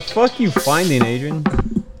fuck you finding, Adrian?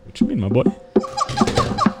 What you mean, my boy?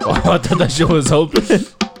 Oh, I thought that shit was open.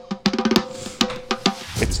 It's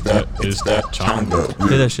that chongo.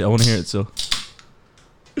 Play that shit. I want to hear it. So.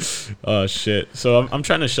 Oh shit. So I'm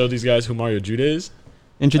trying to show these guys who Mario Judah is.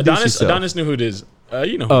 Introduce yourself. Adonis knew who it is.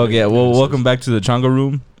 You know. Oh yeah. Well, welcome back to the Chongo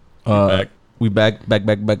Room. We back.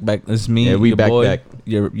 This is me. Yeah, we your boy, back.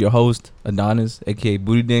 Your host Adonis, aka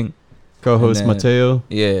Booty Ding. Co-host And then- Mateo.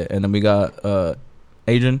 Yeah, and then we got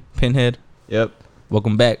Adrian Pinhead. Yep.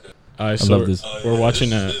 Welcome back. I love this. We're watching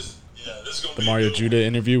the Mario Judah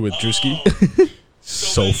interview with Drewski.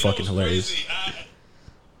 So fucking hilarious.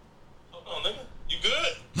 Hold on, nigga. You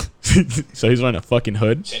good? So he's wearing a fucking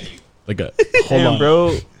hood, like a hold Damn, on,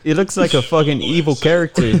 bro. It looks like a fucking evil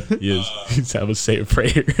character. He is. He's having a say a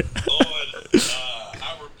prayer. Lord,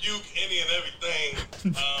 I rebuke any and everything.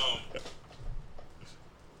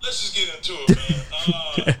 Let's just get into it,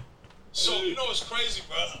 man. So, you know what's crazy,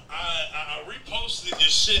 bro? I reposted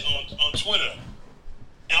this shit on Twitter.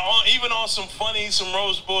 And even on some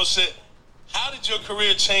rose bullshit. How did your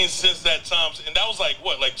career change since that time? And that was like,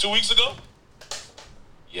 what, like 2 weeks ago?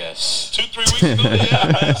 Yes. 2-3 weeks ago?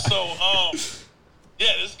 Yeah, man. So,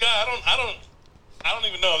 yeah, this guy, I don't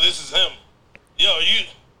even know if this is him. Yo,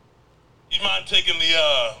 you mind taking the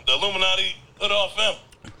Illuminati hood off him?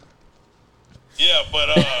 Yeah, but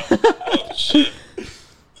oh shit.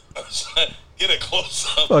 Get a close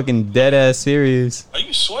up. Fucking dead ass serious. Are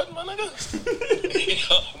you sweating, my nigga?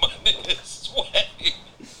 Yo, my nigga sweating.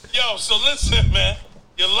 Yo, so listen, man.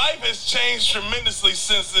 Your life has changed tremendously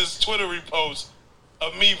since this Twitter repost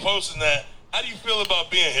of me posting that. How do you feel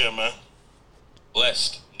about being here, man?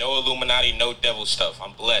 Blessed. No Illuminati, no devil stuff.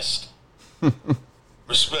 I'm blessed.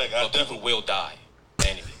 Respect. I But definitely people will die.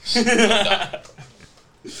 Enemies. Will die.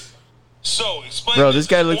 So, explain. Bro, this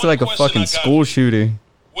guy looks one like a question fucking I got. school shooter.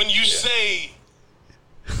 When you say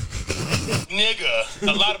nigga,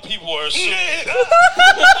 a lot of people are assuming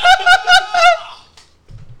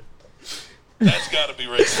that's gotta be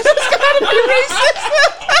racist. I'm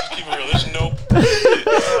just keeping it real. There's no.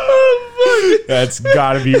 That's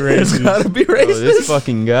gotta be racist. Gotta be Bro, racist. this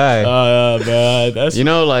fucking guy. Man, that's You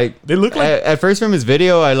know, like They look like- at first from his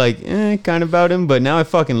video, I like kind of about him, but now I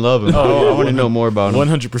fucking love him. I want to know more about him.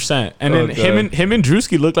 100%. And then Oh, him and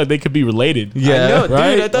Drewski look like they could be related. I know,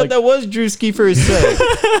 right? dude. I thought Like- that was Drewski for a sec.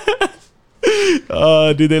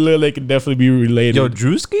 Dude, they look like they could definitely be related. Yo,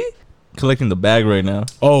 Drewski collecting the bag right now.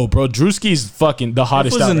 Oh, bro, Drewski's fucking the This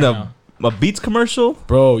hottest was out in right the now. a Beats commercial.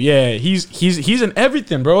 Bro, yeah, he's in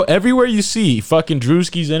everything, bro. Everywhere you see, fucking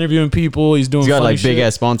Drewski's interviewing people. He's doing. He's got funny like big shit.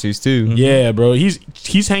 ass sponsors too. Yeah, bro. He's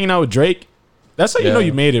hanging out with Drake. That's how you know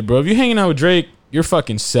you made it, bro. If you're hanging out with Drake, you're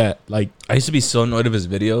fucking set. Like I used to be so annoyed of his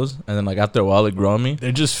videos, and then like after a while, it grew on me.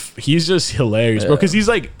 he's just hilarious, bro. Because he's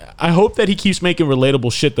like, I hope that he keeps making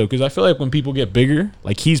relatable shit though. Because I feel like when people get bigger,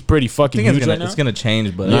 like he's pretty I fucking think huge right now. it's gonna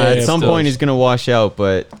change, but Yeah, At some still. point, it's gonna wash out,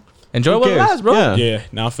 but enjoy who what it cares? lasts, bro. Yeah. Yeah,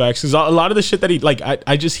 now facts. Because a lot of the shit that he like,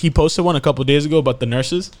 he posted one a couple days ago about the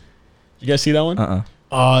nurses. You guys see that one?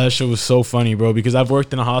 Oh, that shit was so funny, bro. Because I've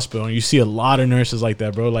worked in a hospital and you see a lot of nurses like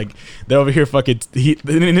that, bro. Like they're over here fucking.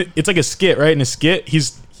 It's like a skit, right? In a skit,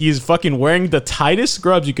 he's fucking wearing the tightest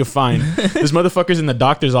scrubs you could find. This motherfucker's in the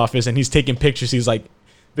doctor's office and he's taking pictures. He's like,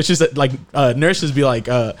 bitches that like nurses be like,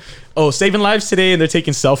 oh, saving lives today, and they're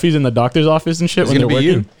taking selfies in the doctor's office and shit It's when they're gonna be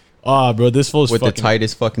working. you. Oh, bro, this fool's with fucking. the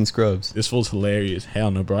tightest fucking scrubs. This fool's hilarious.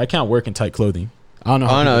 Hell no, bro. I can't work in tight clothing. I don't know.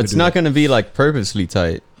 How Oh no, people it's do not that. gonna be like purposely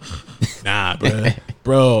tight. Nah,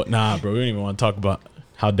 bro. Nah, bro. We don't even want to talk about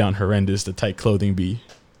how down horrendous the tight clothing be.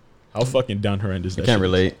 How fucking down horrendous that I can't shit is.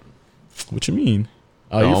 relate. What you mean?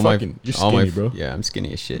 Oh, No, you're all fucking. You're skinny, bro. Yeah, I'm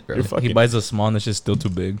skinny as shit, bro. You're fucking. He buys a small and it's just still too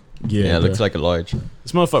big. Yeah, it bro. looks like a large.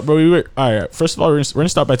 This motherfucker, bro. We were all right. First of all, we're gonna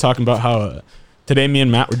start by talking about how today me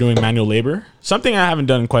and Matt were doing manual labor. Something I haven't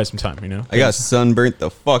done in quite some time. You know. I got sunburnt the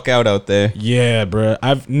fuck out there. Yeah, bro.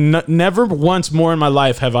 I've never once more in my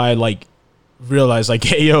life have I like realized like,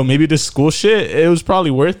 hey, yo, maybe this school shit, it was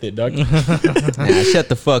probably worth it, dog. Nah, shut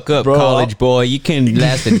the fuck up, Bro, college boy. You can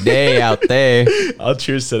last a day out there. I'll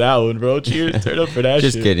cheers to that one, bro. Cheers. Turn up for that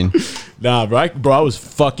Just shit. kidding. Nah, bro. I was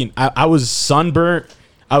fucking. I was sunburnt.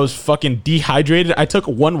 I was fucking dehydrated. I took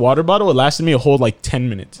one water bottle. It lasted me a whole like 10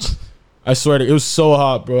 minutes. I swear to, it was so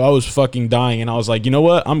hot, bro. I was fucking dying, and I was like, you know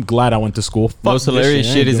what? I'm glad I went to school. Fuck Most this hilarious I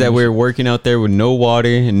ain't shit is doing that this we're working out there with no water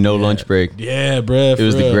and no lunch break. shit. Yeah, bro. It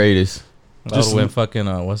was the greatest. Just went fucking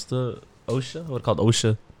what's the OSHA? What called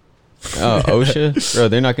OSHA? Oh,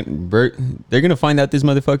 OSHA, bro. They're gonna find out this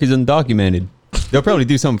motherfucker's undocumented. They'll probably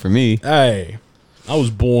do something for me. Hey, I was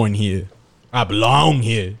born here. I belong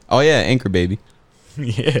here. Oh yeah, anchor baby.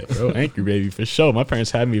 Yeah, bro. Anchor baby for sure. My parents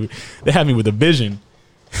had me. They had me with a vision.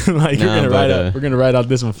 Like we're gonna ride out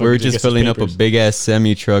this one. We were just filling up a big ass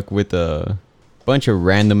semi truck with a bunch of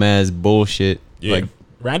random ass bullshit. Yeah. Like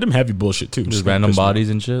random heavy bullshit too. Just random bodies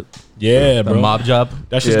and shit. Yeah, bro. A mob job.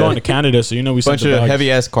 That's just going to Canada, so you know we sent bunch of heavy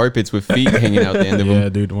ass carpets with feet hanging out the end of them. Yeah,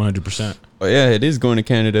 dude, 100%. Oh yeah, it is going to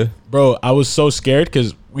Canada, bro. I was so scared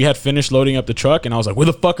because we had finished loading up the truck, and I was like, "Where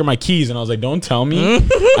the fuck are my keys?" And I was like, "Don't tell me."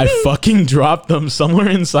 I fucking dropped them somewhere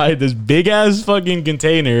inside this big ass fucking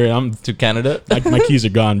container. I'm to Canada. my keys are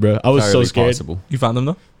gone, bro. I was so scared. Possible. You found them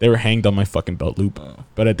though? They were hanged on my fucking belt loop,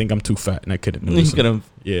 but I think I'm too fat and I couldn't notice them.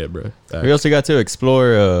 Yeah, bro. We also got to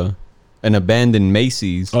explore an abandoned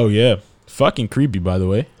Macy's. Oh yeah, fucking creepy, by the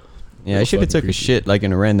way. Yeah, I should have took a shit like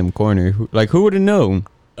in a random corner. Who would have known?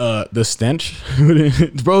 The stench,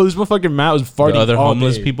 bro. This motherfucking Matt was farting. The other all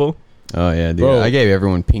homeless day. people. Oh yeah, dude. Bro. I gave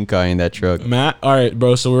everyone pink eye in that truck. Matt, all right,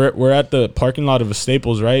 bro. So we're at the parking lot of a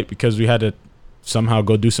Staples, right? Because we had to somehow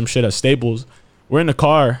go do some shit at Staples. We're in the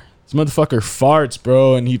car. This motherfucker farts,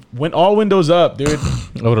 bro, and he went all windows up, dude.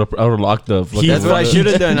 I would have locked the. That's what I should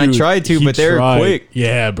have done. Dude, I tried to, he but they were tried. quick.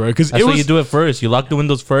 Yeah, bro. Because That's what you do it first. You lock the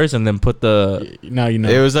windows first, and then put the. Now you know.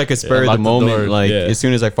 It was like a spur of lock the the moment. door. Like Yeah. as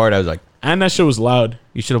soon as I farted, I was like, and that shit was loud.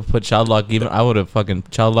 You should have put child lock. Even I would have fucking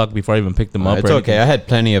child lock before I even picked them up. "It's or okay. I had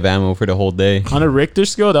plenty of ammo for the whole day." On a Richter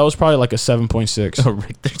scale, that was probably like a 7.6. anything.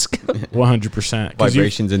 Richter scale. 100%.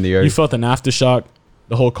 Vibrations in the earth. You felt an aftershock.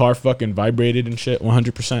 The whole car fucking vibrated and shit.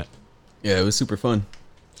 100%. Yeah, it was super fun.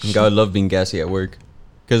 God, I love being gassy at work.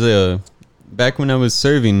 Cause back when I was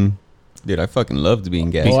serving, dude, I fucking loved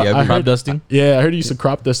being gassy. Oh, I I'd be Crop dusting. Yeah, I heard you used to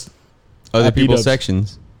crop dust. other at people's B-dubs.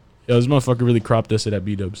 sections. Yeah, this motherfucker really crop dusted at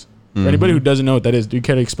B-dubs. Mhm. For anybody who doesn't know what that is, do you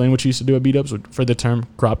care to explain what you used to do at B-dubs for the term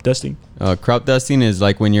crop dusting? Crop dusting is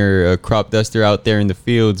like when you're a crop duster out there in the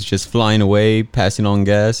fields, just flying away, passing on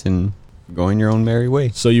gas, and going your own merry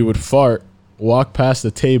way. So you would fart, walk past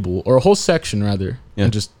the table, or a whole section rather, Yeah.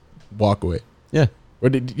 and just walk away. Yeah. Or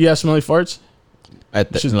did you have smelly farts?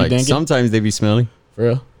 Just be Like danking? sometimes they be smelly. For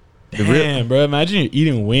real? The real- Damn, bro. Imagine you're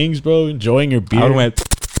eating wings, bro, enjoying your beer. I would have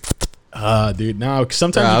went. Dude, now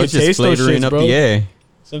sometimes I you was can just taste those flavoring shits, up bro. the air.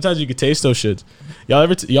 Sometimes you can taste those shits. Y'all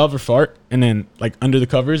ever fart and then like under the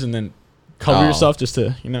covers and then cover Oh. yourself just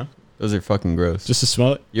to Those are fucking gross. just to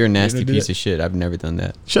smell it? You're a nasty never do piece that? of shit. I've never done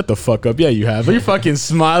that. Shut the fuck up. Yeah, you have. You're fucking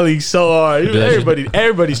smiling so hard.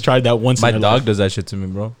 Everybody's tried that once. My in their dog life. does that shit to me,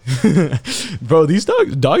 bro. Bro. These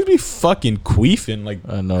dogs be fucking queefing like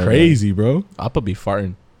I know, crazy, bro. Appa be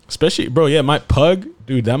farting. Especially, bro. Yeah, my pug,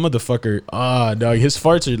 dude. That motherfucker. Dog. His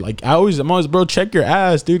farts are like. I'm always, bro. Check your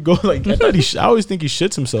ass, dude. Go like. I always think he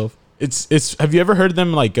shits himself. It's. Have you ever heard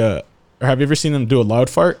them like? Or have you ever seen them do a loud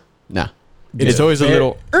fart? Nah. It's always a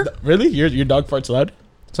little. Really? Your dog farts loud?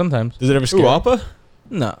 Sometimes. Does it ever scare Ooh, you? Appa?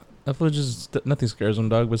 No. That fool just nothing scares him,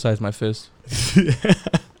 dog, besides my fist.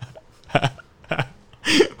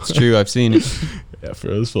 It's true. I've seen it. Yeah, for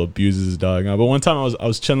real, this fool abuses his dog. But one time I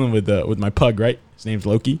was chilling with my pug, right? His name's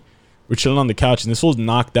Loki. We're chilling on the couch, and this fool's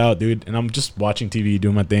knocked out, dude. And I'm just watching TV,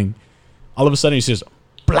 doing my thing. All of a sudden, he says,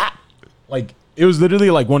 "Blah!" Like it was literally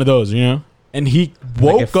like one of those, you know. And he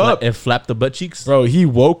woke up, It flapped the butt cheeks. bro. He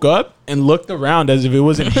woke up and looked around as if it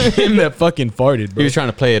wasn't him that fucking farted, He bro. was trying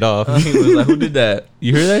to play it off. He was like, "Who did that?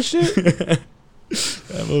 You hear that shit?" That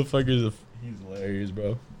motherfucker's he's hilarious,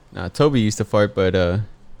 bro. Nah, Toby used to fart, but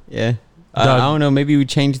yeah. I Dog. don't know. Maybe we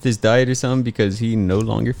changed his diet or something because he no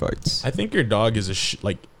longer farts. I think your dog is a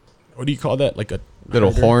like, what do you call that? Like a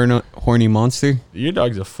Little herder? horny monster. Your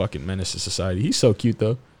dog's a fucking menace to society. He's so cute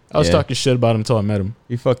though. I was Yeah. talking shit about him until I met him.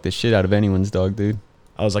 He fucked the shit out of anyone's dog, dude.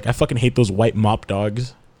 I was like, I fucking hate those white mop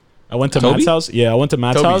dogs. I went to Toby? Matt's house. Yeah, I went to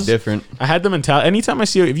Matt's Toby's house. different. I had them in town. Anytime I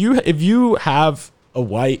see if you have a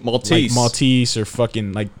white Maltese. like Maltese or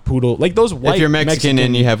fucking like poodle, like those white. If you're Mexican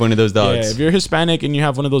and you have one of those yeah, dogs. if you're Hispanic and you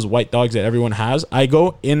have one of those white dogs that everyone has, I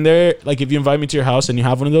go in there. Like if you invite me to your house and you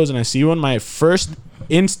have one of those and I see one, my first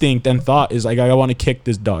instinct and thought is like, I want to kick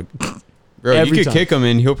this dog. Bro, every you could time. kick him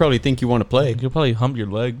and he'll probably think you want to play. You'll probably hump your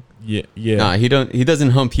leg. Yeah, yeah. Nah, he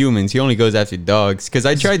doesn't hump humans. He only goes after dogs. Cause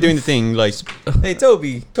I tried doing the thing like, hey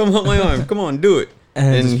Toby, come hump my arm. Come on, do it.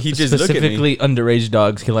 And he just looked at me. specifically underage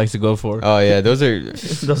dogs he likes to go for. Oh yeah, those are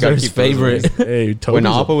Those gotta are his keep those away. favorite. Hey, When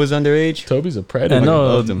Appa was underage, Toby's a predator. I know.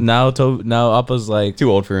 loved him. Now Appa's like too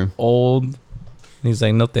old for him. old. And he's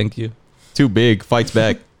like, no, thank you. Too big. Fights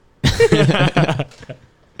back.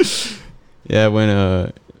 Yeah, when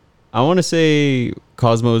I want to say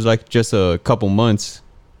Cosmo was like just a couple months.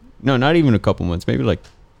 No, not even a couple months. Maybe like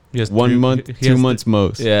He has 1 month, he 2 has months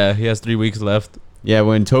most. Yeah, he has 3 weeks left. Yeah,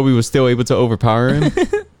 when Toby was still able to overpower him,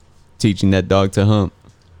 teaching that dog to hump.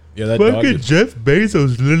 Yeah, that dog. Fucking Jeff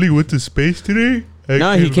Bezos literally went to space today.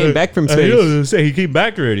 No, he came back from I space. was gonna say he came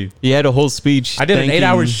back already. He had a whole speech. I did an thanking-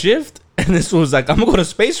 8-hour shift, and this was like, I'm gonna go to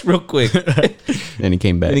space real quick. Then he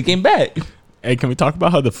came back. And he came back. Hey, can we talk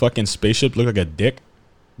about how the fucking spaceship looked like a dick?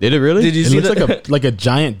 Did it really? Did you It see looks like a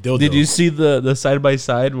giant dildo. Did you see the side by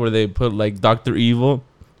side where they put like Dr. Evil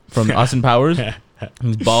from Austin Powers?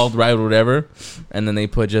 He's bald, right, or whatever, and then they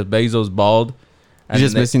put Jeff Bezos bald. He's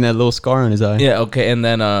just missing that little scar on his eye. Yeah, okay, and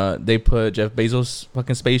then they put Jeff Bezos'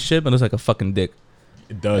 fucking spaceship, and it looks like a fucking dick.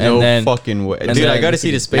 It does. And No then- fucking way. and Dude, I then- gotta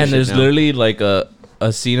see the spaceship And there's now. literally like a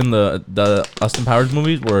scene in the Austin Powers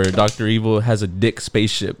movies where Dr. Evil has a dick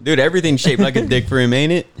spaceship. Dude, everything's shaped like a dick for him,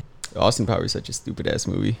 ain't it? Austin Powers is such a stupid ass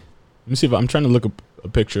movie. Let me see if I'm trying to look up a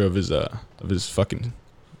picture of his fucking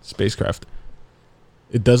spacecraft.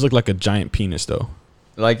 It does look like a giant penis though.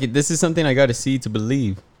 Like, this is something I gotta see to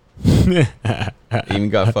believe. Even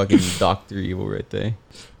got fucking Dr. Evil right there.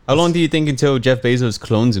 How long do you think until Jeff Bezos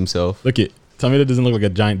clones himself? Look it. Tell me that doesn't look like a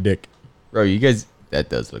giant dick. Bro, you guys, that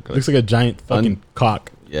does look It like. looks like a giant fucking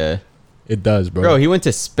cock. Yeah. It does, bro. Bro, he went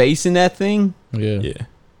to space in that thing? Yeah. Yeah.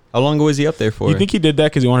 How long was he up there for? You think he did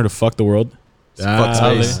that because he wanted to fuck the world? Fuck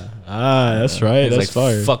space. That's right. He's That's like,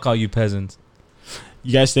 fire. fuck all you peasants.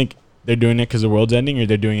 You guys think they're doing it because the world's ending, or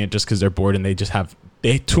they're doing it just because they're bored and they have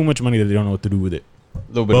too much money that they don't know what to do with it? A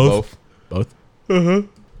little bit of both. Both.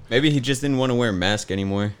 Maybe he just didn't want to wear a mask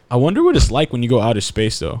anymore. I wonder what it's like when you go out of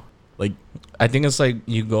space, though. Like, I think it's like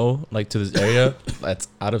you go like to this area that's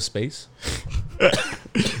out of space.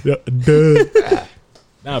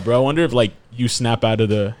 nah, bro. I wonder if like you snap out of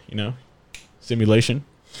the simulation.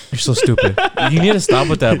 You're so stupid. You need to stop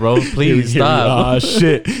with that, bro. Please stop. Ah,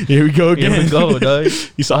 shit. Here we go again. Here we go, dog.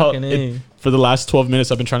 You saw how Fucking A. for the last 12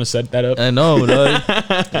 minutes I've been trying to set that up. I know, dog.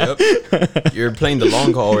 Yep. You're playing the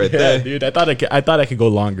long haul right Yeah, there. dude. I thought I could go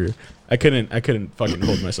longer. I couldn't fucking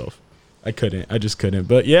hold myself. I just couldn't.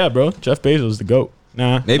 But yeah, bro. Jeff Bezos the GOAT.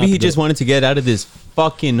 Nah. Maybe not he the just GOAT. wanted to get out of this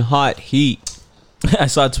fucking hot heat. I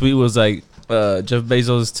saw a tweet was like, Jeff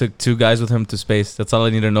Bezos took 2 guys with him to space. That's all I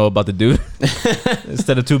need to know about the dude.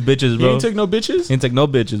 Instead of 2 bitches, He bro. ain't took no bitches? He didn't take no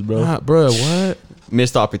bitches, bro. Nah, bro, what?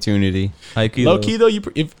 Missed opportunity. High key, Low though. key though,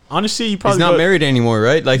 if honestly you probably He's not go- married anymore,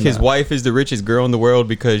 right? Like his Nah. wife is the richest girl in the world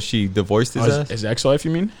because she divorced his Oh, ass. his ex-wife,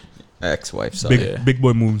 you mean? Ex-wife, sorry. Big, Yeah. big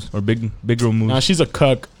boy moves or big girl moves. Nah, she's a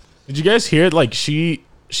cuck. Did you guys hear? Like she's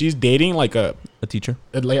dating like a teacher.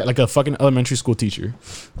 like a fucking elementary school teacher.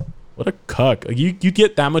 What a cuck! Like you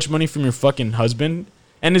get that much money from your fucking husband,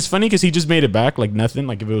 and it's funny because he just made it back like nothing.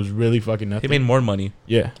 Like if it was really fucking He nothing. made more money.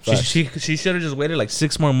 Yeah, facts. She should have just waited like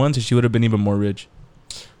 6 more months and she would have been even more rich.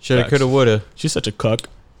 Shoulda, Facts. coulda, woulda. She's such a cuck.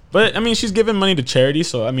 But I mean, she's giving money to charity,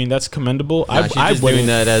 so I mean that's commendable. Nah, she's just doing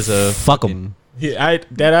that as a Fuck 'em. Yeah,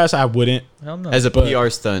 dead ass. I wouldn't. Hell no. as a But- PR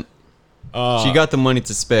stunt. She got the money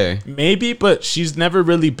to spare. Maybe, but she's never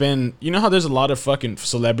really been. You know how there's a lot of fucking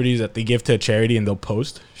celebrities that they give to a charity and they'll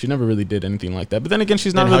post. She never really did anything like that. But then again,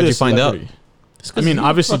 she's not Then really how'd a you find out? celebrity. I mean,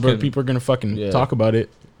 obviously, bro, people are gonna fucking Yeah. talk about it.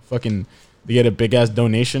 Fucking, they get a big ass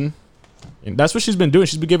donation, and that's what she's been doing.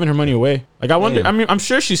 She's been giving her money away. Like, I wonder. Damn. I mean, I'm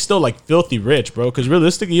sure she's still like filthy rich, bro. Because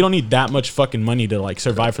realistically, you don't need that much fucking money to like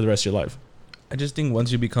survive for the rest of your life. I just think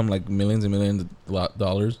once you become like millions and millions of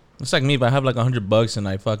dollars, it's like me. If I have like $100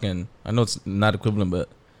 and I know it's not equivalent, but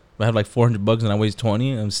if I have like $400 and I waste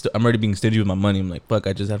 20, I'm already being stingy with my money. I'm like, fuck,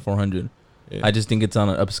 I just had 400. Yeah. I just think it's on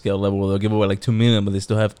an upscale level where they'll give away like 2 million, but they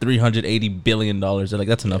still have $380 billion. They're like,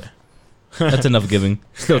 that's enough. That's enough giving.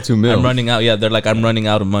 Still 2 mil. I'm running out. Yeah, they're like, I'm running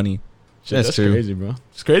out of money. Shit, That's true. crazy, bro.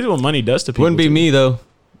 It's crazy what money does to people. Wouldn't be too. me though.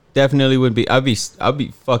 Definitely wouldn't be. I'd be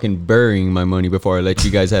fucking burying my money before I let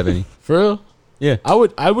you guys have any. For real. Yeah.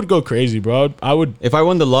 I would go crazy, bro. I would. If I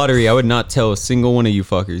won the lottery, I would not tell a single one of you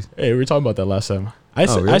fuckers. Hey, we were talking about that last time. I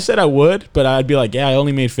really? I said I would, but I'd be like, yeah, I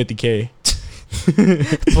only made 50K.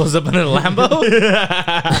 Pulls up in a Lambo.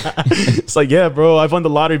 It's like, yeah, bro, I've won the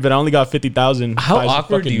lottery, but I only got 50,000. How buys a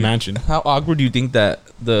awkward fucking do you mansion? How awkward do you think that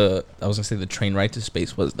the train ride to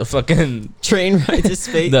space was? The fucking Train ride to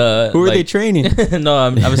space. the Who are they like- training? No,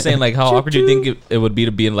 I was saying like how awkward do you think it would be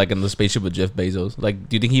to be in like in the spaceship with Jeff Bezos? Like,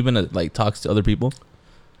 do you think he even like talks to other people?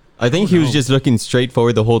 I think he was just looking straight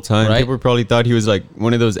forward the whole time. Right? People probably thought he was like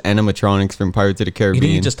one of those animatronics from Pirates of the You think he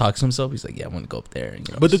Caribbean. just talks to himself? He's like, yeah, I want to go up there. And,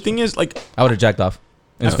 But the thing is, like, I would have jacked off.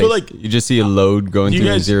 in I space. feel like, You just see a load going Do you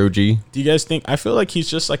through guys- 0G. do you guys think? I feel like he's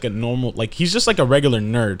just like a normal, like he's just like a regular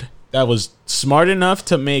nerd that was smart enough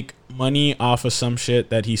to make money off of some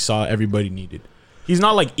shit that he saw everybody needed. He's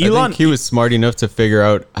not like I Elon. think he was smart enough to figure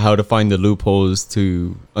out how to find the loopholes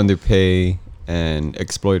to underpay and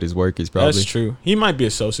exploit his workers. Probably. That's true. He might be a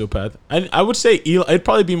sociopath. I would say Elon, it'd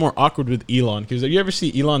probably be more awkward with Elon because you ever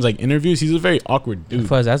see Elon's like interviews? He's a very awkward dude.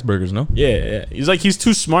 For his Asperger's, no? Yeah. He's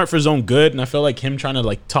too smart for his own good, and I feel like him trying to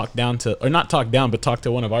like talk down to, or not talk down, but talk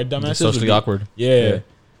to one of our dumbasses. Socially awkward. Yeah.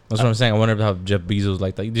 That's what I'm saying. I wonder how Jeff Bezos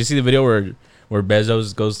like that. Did you see the video where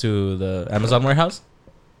Bezos goes to the Amazon warehouse?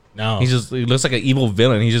 No. He looks like an evil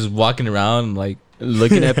villain. He's just walking around like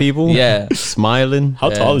Looking at people. Yeah. Smiling.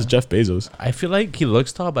 How tall is Jeff Bezos? I feel like he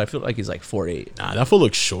looks tall, but I feel like he's like 4'8". Nah, that fool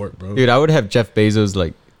looks short, bro. Dude, I would have Jeff Bezos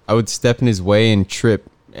like I would step in his way and trip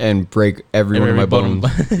and break every one of my bone.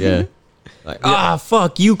 bones. Yeah. Like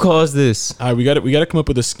fuck, you caused this. All right, we got to come up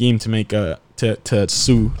with a scheme to make to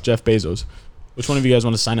sue Jeff Bezos. Which one of you guys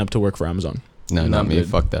want to sign up to work for Amazon? No, not me. good.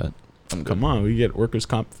 Fuck that. Come on, we get workers'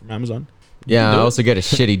 comp from Amazon. Yeah, I also get a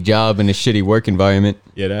shitty job and a shitty work environment.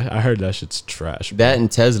 Yeah, I heard that shit's trash. Bro. That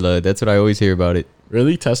and Tesla, that's what I always hear about it.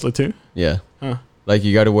 Really? Tesla too? Yeah. Huh. Like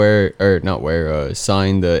you got to wear or not wear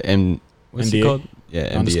sign the what's NDA? it called?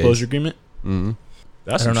 Yeah, Non-disclosure agreement? Mm-hmm.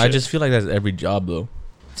 That's I don't know. some I shit. just feel like that's every job though.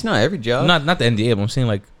 It's not every job. Not the NDA, but I'm saying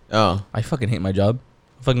like Oh, I fucking hate my job.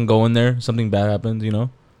 I fucking go in there, something bad happens, you know.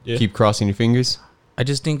 Yeah. keep crossing your fingers. I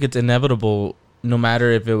just think it's inevitable, no matter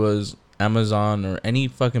if it was Amazon or any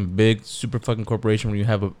fucking big super fucking corporation where you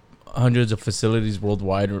have hundreds of facilities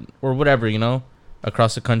worldwide or whatever, you know,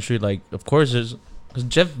 across the country. Like, of course, there's because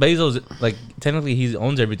Jeff Bezos, like, technically he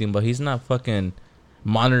owns everything, but he's not fucking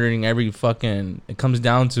monitoring every fucking. It comes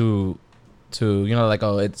down to you know, like,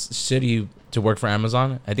 oh, it's shitty to work for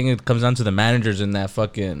Amazon. I think it comes down to the managers in that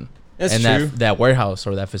fucking That's in true. that warehouse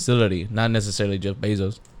or that facility, not necessarily Jeff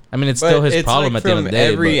Bezos. I mean, it's But still his it's problem like at the end of from the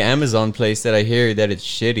day. every but- Amazon place that I hear that it's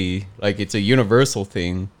shitty. Like it's a universal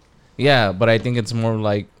thing. Yeah, but I think it's more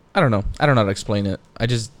like I don't know how to explain it. I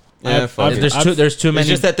just Yeah, fuck it. there's too many. It's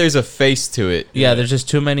just that there's a face to it. yeah, there's just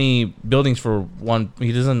too many buildings for one.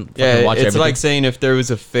 He doesn't fucking Yeah, watch it's everything. like saying if there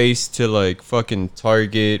was a face to like fucking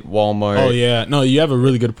Target, Walmart. Oh yeah, no, you have a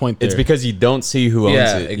really good point there. It's because you don't see who owns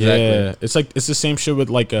Yeah, it. exactly. Yeah, it's the same shit with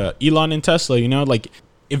like Elon and Tesla. You know, like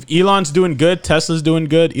if Elon's doing good, Tesla's doing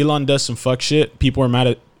good. Elon does some fuck shit. People are mad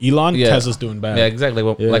at Elon. Yeah. Tesla's doing bad. Yeah, exactly.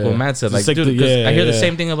 Like what Matt said. It's Like, like dude, the- 'cause yeah, I hear the yeah.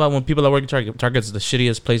 same thing about when people that work at Target. Target's the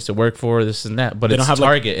shittiest place to work for. This and that, but They it's don't have, like-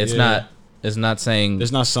 Target. It's yeah. not. It's not saying.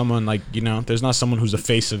 There's not someone like there's not someone who's the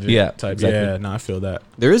face of it. Yeah, type. exactly. Yeah, no, I feel that.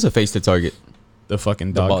 There is a face to Target. The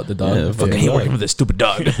fucking the dog. dog. Yeah, I the fucking fucking hate dog. working for this stupid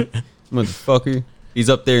dog. Motherfucker. He's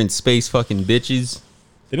up there in space fucking bitches.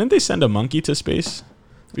 Didn't they send a monkey to space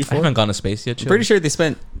I before? haven't gone to space yet. I'm pretty sure they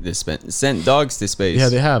sent dogs to space. Yeah,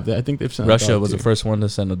 they have. I think they've sent. a Russia dog, was the too. first one to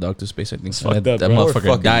send a dog to space. I think so. fucked That, up, that bro. Poor motherfucker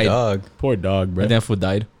fucking died. dog. Poor dog, bro. And that fool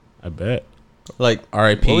died. I bet. Like,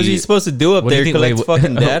 R.I.P. what was he supposed to do up What do you there? think- Collect wait,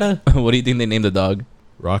 fucking data? What do you think they named the dog?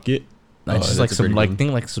 Rocket. No, Oh, it's just that's like a some pretty like one.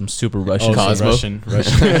 thing like some super Russian. Oh, Cosmo. Russian.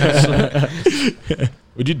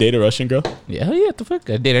 Would you date a Russian girl? Yeah, hell yeah, what the fuck?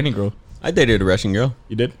 I'd date any girl. I dated a Russian girl.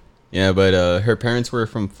 You did? Yeah, but her parents were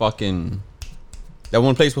from fucking that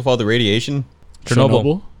one place with all the radiation.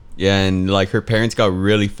 Chernobyl. Yeah, and like her parents got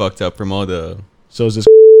really fucked up from all the. So is this?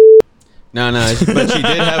 No, but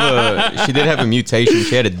she did have a mutation.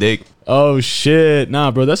 She had a dick. Oh shit!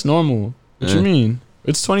 Nah, bro, that's normal. What you mean?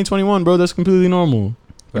 It's 2021, bro. That's completely normal.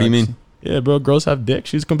 What do you mean? Yeah, bro. Girls have dick.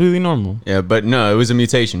 She's completely normal. Yeah, but no, it was a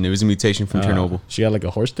mutation. It was a mutation from Chernobyl. She had like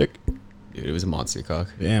a horse dick. Dude, it was a monster cock.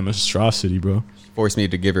 Damn, atrocity, bro. Forced me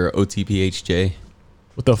to give her OTPHJ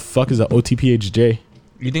What the fuck is a OTPHJ?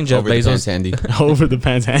 You think Jeff over the pants Bezos? handy. Over the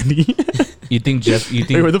pants handy. You think Jeff? You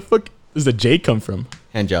Wait, where think? the fuck does the J come from?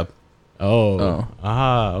 Hand job. Oh.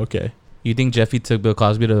 Oh. Okay. You think Jeffy took Bill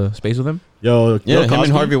Cosby to space with him? Yo, Yeah, Bill him Cosby?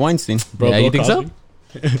 and Harvey Weinstein. Bro, Yeah, you Bill think so? Cosby?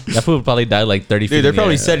 That fool probably died like 30 feet. Dude, they're in the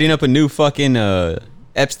probably air. setting up a new fucking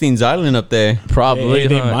Epstein's Island up there. Probably. Hey,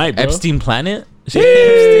 they huh? might, bro. Epstein Planet.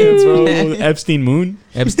 Epstein, bro. Epstein Moon.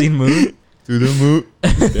 Epstein Moon. To the moon.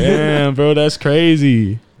 Damn, bro, that's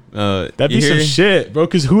crazy. That'd be some shit, bro.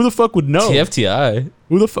 Cause who the fuck would know? TFTI.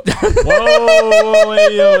 Who the fuck? Whoa,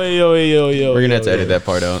 hey, yo. We're gonna have to edit that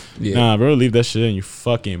part out. Yeah. Nah, bro, leave that shit in. You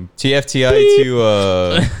fucking. TFTI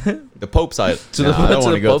to the Pope's Island. To Nah, I don't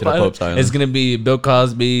want to go to the Island. Pope's Island. It's gonna be Bill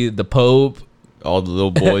Cosby, the Pope. All the little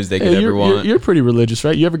boys they could Hey, ever you're, want. you're pretty religious,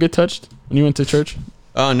 right? You ever get touched when you went to church?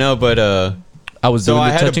 Oh no, but I was so doing I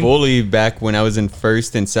the had touching. a bully back when I was in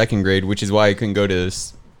first and second grade, which is why I couldn't go to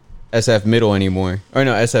SF middle anymore, or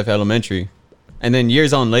no, SF elementary. And then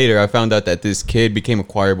years on later, I found out that this kid became a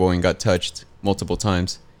choir boy and got touched multiple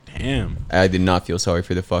times. Damn. I did not feel sorry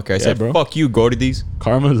for the fucker. I said, bro. "Fuck you, go to these."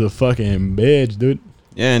 Karma's a fucking bitch, dude.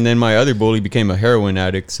 Yeah, and then my other bully became a heroin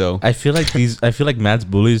addict. So I feel like Matt's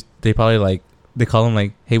bullies. They probably like they call him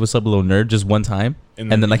like, "Hey, what's up, little nerd?" Just one time,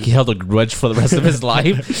 and then like he held a grudge for the rest of his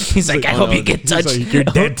life. He's like, "I hope you get touched. Like, you're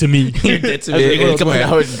dead to me. You're dead to me." It's when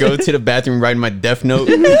I would go to the bathroom writing my death note.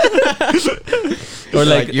 Or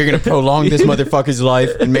like, you're gonna prolong this motherfucker's life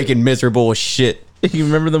and make it miserable as shit. You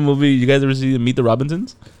remember the movie? You guys ever see Meet the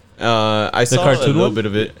Robinsons? I saw cartoon a little one? bit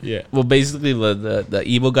of it. Yeah. Well, basically, the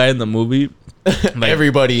evil guy in the movie, like,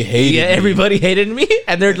 Everybody hated. yeah, me. everybody hated me,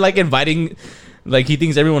 and they're like inviting, like he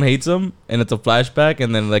thinks everyone hates him, and it's a flashback,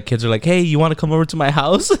 and then like kids are like, "Hey, you want to come over to my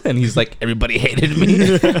house?" And he's like, "Everybody hated me."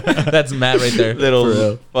 That's Matt right there.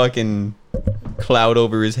 Little fucking cloud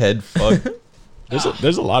over his head. Fuck.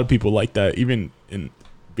 There's a lot of people like that, even in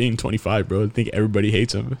being 25, bro. I think everybody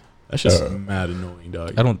hates him. That's just mad annoying,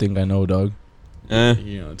 dog. I don't think I know, dog. You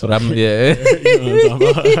know what I'm But I'm yeah. You know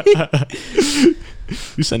what I'm talking about.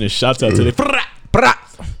 You sending shots out today.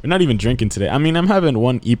 We're not even drinking today. I mean, I'm having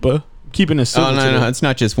one IPA. Keeping it simple. No, it's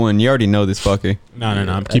not just one. You already know this fucker. No.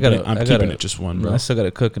 I'm keeping it just one, bro. I still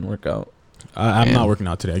gotta cook and work out. I'm not working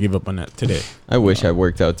out today. I give up on that today. I wish I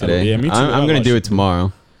worked out today. Yeah, me too. I'm gonna do it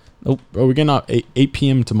tomorrow. Bro, we're getting out 8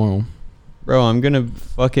 p.m. tomorrow. Bro, I'm gonna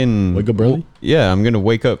fucking Wake up early? Yeah, I'm gonna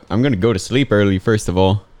wake up. I'm gonna go to sleep early first of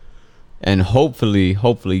all, and hopefully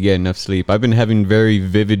get enough sleep. I've been having very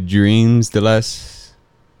vivid dreams the last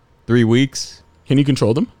 3 weeks. Can you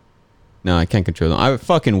control them? No, I can't control them. I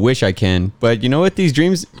fucking wish I can, but you know what? These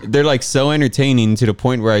dreams, they're like so entertaining to the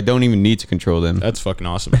point where I don't even need to control them. That's fucking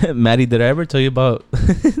awesome. Maddie, did I ever tell you about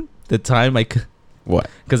the time What?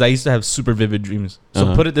 because I used to have super vivid dreams. So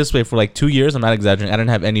Uh-huh. put it this way, for like 2 years, I'm not exaggerating, I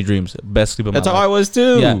didn't have any dreams. Best sleep of That's my how I life. was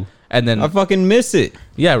too. Yeah, and then I fucking miss it.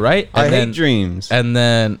 yeah, right. I And hate then, dreams. And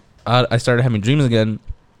then I started having dreams again.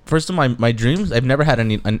 First of my dreams, I've never had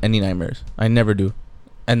any nightmares. I never do.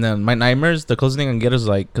 And then my nightmares, the closest thing I can get is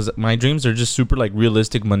like, because my dreams are just super like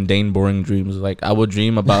realistic, mundane, boring dreams. Like I would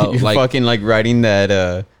dream about You're like fucking like riding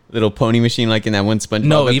that little pony machine like in that one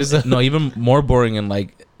SpongeBob episode. even more boring and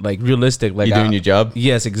like realistic. Like You doing your job?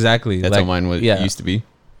 Yes, exactly. That's like, how mine was used to be.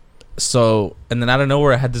 So, and then out of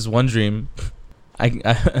nowhere, I had this one dream. I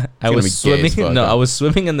gonna was be gay swimming. as fuck, No, huh? I was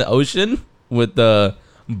swimming in the ocean with the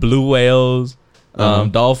blue whales, Uh-huh.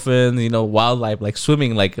 dolphins. You know, wildlife. Like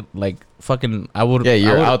swimming, like fucking. Yeah,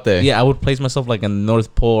 you're out there. Yeah, I would place myself like in the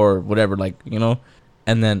North Pole or whatever. Like you know,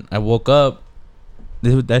 and then I woke up.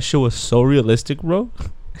 Dude, that shit was so realistic, bro.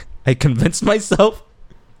 I convinced myself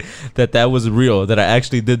that was real. That I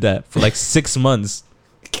actually did that for like 6 months.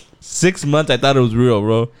 6 months, I thought it was real,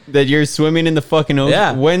 bro. That you're swimming in the fucking ocean?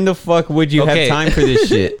 Yeah. When the fuck would you Okay. have time for this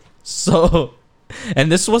shit? So,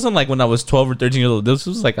 and this wasn't like when I was 12 or 13 years old. This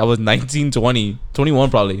was like I was 19, 20, 21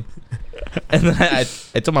 probably. And then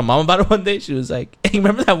I told my mom about it one day. She was like, "Hey,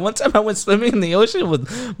 remember that one time I went swimming in the ocean with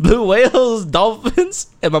blue whales, dolphins?"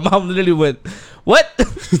 And my mom literally went, "What?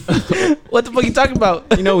 What the fuck are you talking about?"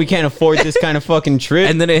 You know we can't afford this kind of fucking trip.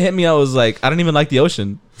 And then it hit me. I was like, I don't even like the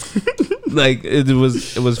ocean. Like it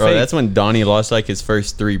was Bro, fake. that's when Donnie lost like his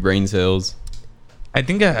first 3 brain cells. I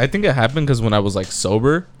think it happened because when I was like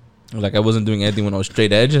sober, like I wasn't doing anything when I was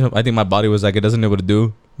straight edge. I think my body was like, it doesn't know what to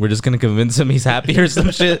do. We're just gonna convince him he's happy or some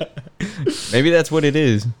shit. Maybe that's what it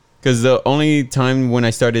is. Because the only time when I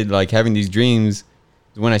started like having these dreams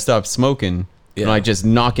is when I stopped smoking. Yeah. And like just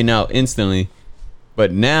knocking out instantly.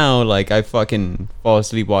 But now like I fucking fall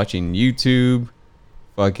asleep watching YouTube.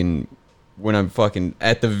 Fucking when I'm fucking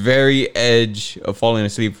at the very edge of falling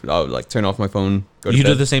asleep, I'll like turn off my phone. Go to You do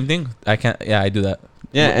bed. the same thing? I can't. Yeah, I do that.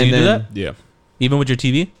 Yeah, Do and you do then that? Yeah. Even with your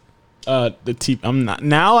TV? The TV. I'm not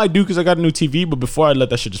now. I do because I got a new TV. But before I let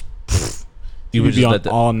that shit just. You would would be just on let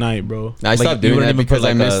that- all night, bro. I Like, stopped you doing wouldn't that even put, because I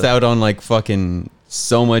like, missed a- out on like fucking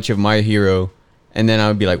so much of My Hero, and then I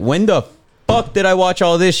would be like, when the fuck did I watch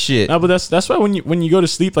all this shit? No, but that's why when you go to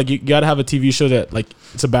sleep, like you gotta have a TV show that like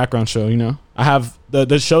it's a background show. You know, I have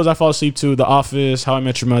the shows I fall asleep to: The Office, How I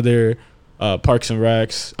Met Your Mother, Parks and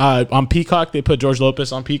Recs. On Peacock, they put George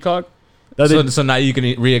Lopez on Peacock. So now you can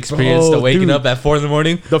re-experience Oh, the waking dude. up at 4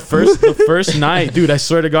 a.m. The first night, dude, I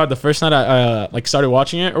swear to God, the first night I like started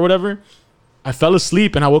watching it or whatever, I fell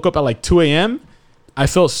asleep and I woke up at like 2 a.m. I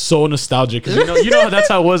felt so nostalgic because you know that's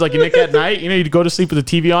how it was. Like you Nick at night, you know, you'd go to sleep with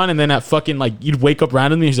the TV on, and then at fucking like you'd wake up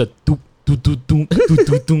randomly and he's like, doop, doop, doop, doop, doop,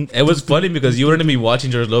 doop, doop, It was funny because you wouldn't be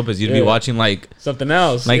watching George Lopez. You'd be Yeah. watching like something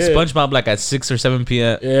else, yeah. SpongeBob like at 6 or 7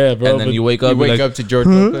 p.m. Yeah, bro. And then but you wake up. You wake like, up to George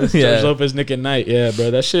Lopez. Yeah. George Lopez, Nick at Night. Yeah,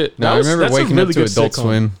 bro. That shit. No, that I was- remember that's a waking really up to good Adult sitcom.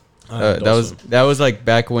 Swim. Adult That was like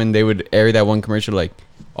back when they would air that one commercial like,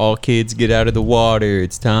 all kids get out of the water.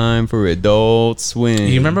 It's time for Adult Swim.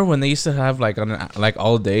 You remember when they used to have like like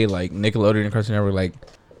all day like Nickelodeon and Cartoon Network like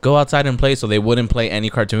go outside and play, so they wouldn't play any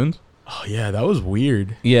cartoons. Oh yeah, that was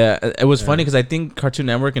weird. Yeah, it was funny because I think Cartoon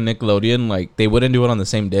Network and Nickelodeon, like, they wouldn't do it on the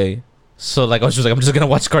same day. So, like, I was just like, I'm just gonna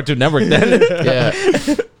watch Cartoon Network then.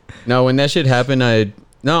 Yeah. No, when that shit happened,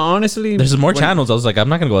 honestly, There's more channels. I was like, I'm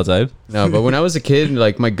not gonna go outside. No, but when I was a kid,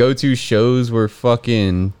 like my go-to shows were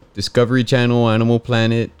fucking Discovery Channel, Animal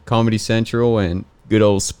Planet, Comedy Central, and good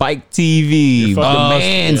old Spike TV.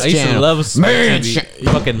 Man's I used to channel. love Spike Man's TV.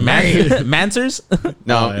 Fucking Mansers.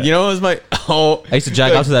 No, you know what was my I used to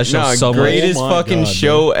jack off to that show so much. greatest Oh my fucking God,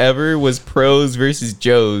 show ever was Pros versus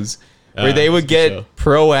Joes. Where they would that's a good show. get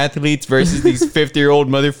pro athletes versus these 50-year-old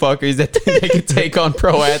motherfuckers that they could take on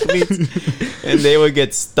pro athletes, and they would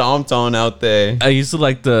get stomped on out there. I used to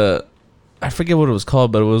like I forget what it was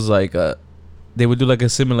called, but it was like they would do like a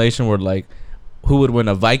simulation where like who would win,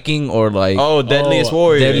 a Viking or like Deadliest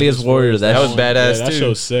Warriors. Deadliest Warriors. That was badass That too.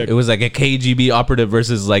 show's sick. It was like a KGB operative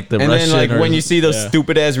versus like the And Russian. then like or- when you see those Yeah.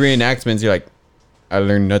 stupid ass reenactments, you're like, I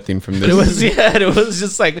learned nothing from this. it was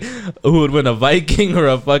just like who would win, a Viking or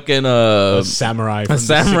a fucking a samurai. From a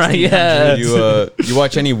samurai, the 1600s. yeah. You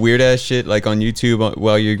watch any weird ass shit like on YouTube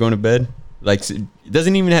while you're going to bed? Like it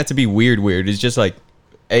doesn't even have to be weird. It's just like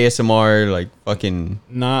ASMR, like fucking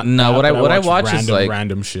Not No, what but I watch is, like-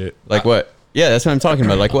 random shit. like what? Yeah, that's what I'm talking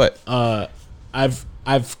about. Like what?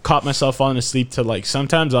 I've caught myself falling asleep to like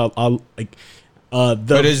sometimes I'll like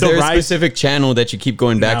But is there a specific channel that you keep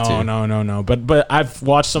going back to? No. But I've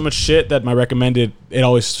watched so much shit that my recommended it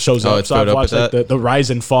always shows Oh, up. it's So I've filled up watched with like the rise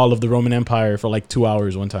and fall of the Roman Empire for like 2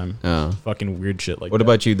 hours one time. Oh. Fucking weird shit like What that.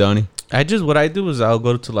 about you, Donnie? what I do is I'll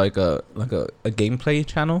go to like a gameplay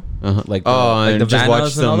channel, Uh-huh. like and the just watch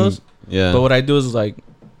Vanos and all some. those. Yeah. But what I do is like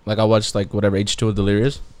I watch like whatever H2O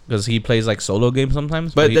Delirious, because he plays like solo games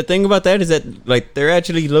sometimes. But the thing about that is that like they're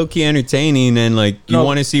actually low key entertaining, and like you No.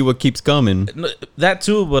 want to see what keeps coming. that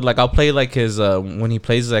too, but like I'll play like his when he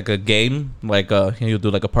plays like a game, like he'll do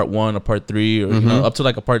like a part 1, a part 3, or you know, up to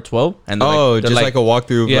like a part 12. And they're Just like a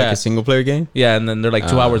walkthrough of like Yeah. a single player game. yeah, and then they're like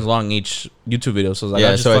 2 hours long each YouTube video. So it's like, Yeah,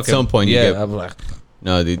 I'll just so at some point you yeah, get- I'm like,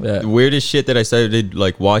 No, dude. Yeah. The weirdest shit that I started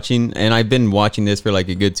like watching, and I've been watching this for like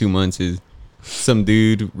a good 2 months, is some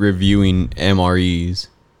dude reviewing MREs.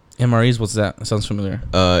 MREs, what's that? That sounds familiar.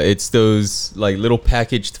 It's those like little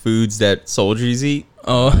packaged foods that soldiers eat.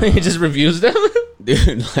 Oh, he just reviews them.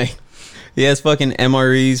 Dude, like he has fucking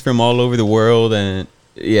MREs from all over the world, and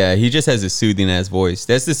yeah, he just has a soothing ass voice.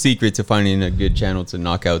 That's the secret to finding a good channel to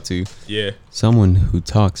knock out to. Yeah. Someone who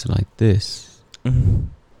talks like this.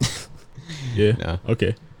 Yeah. No.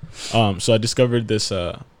 Okay. So I discovered this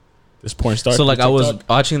this porn star. So like I was TikTok.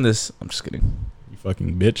 watching this. I'm just kidding. You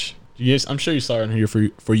fucking bitch. Yes, I'm sure you saw it on your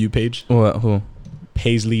for you page. What? Who?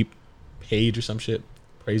 Paisley Page or some shit.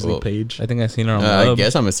 Paisley Well, Page. I think I seen her on. I Hub.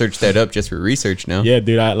 guess I'm gonna search that up just for research now. Yeah,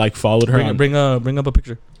 dude, I like followed her. Bring up a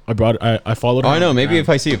picture. I followed her. Oh, I know. on- Maybe if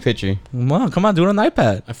I see a picture Come on, do it on the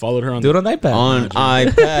iPad. I followed her on Do it on the iPad. on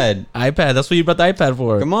iPad. iPad. That's what you brought the iPad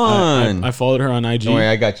for. Come on. I followed her on IG. Don't worry,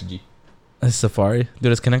 I got you, G. It's Safari.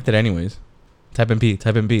 Dude, it's connected anyways. Type in P.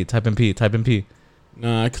 Type in P. Type in P. Type in P.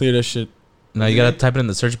 Nah, I cleared that shit. No, you gotta type it in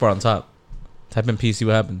the search bar on top. Type in P. See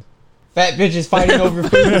what happens. Fat bitches fighting over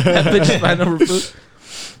food. That bitch is fighting over food.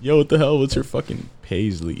 Yo, what the hell? What's her fucking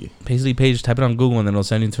Paisley? Paisley Page. Type it on Google and then it'll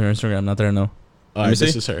send you to her Instagram. Not that I know. All me right,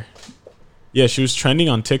 this see. is her. Yeah, she was trending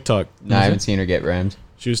on TikTok. Nah, I haven't seen her get rammed.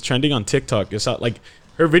 She was trending on TikTok. It's not like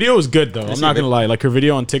her video was good though. I'm see not her gonna lie. Like her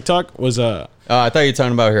video on TikTok was I thought you were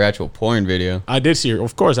talking about her actual porn video. I did see her.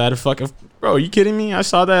 Of course, I had a fucking. Bro, are you kidding me? I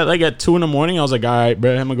saw that like at 2 a.m. I was like, all right,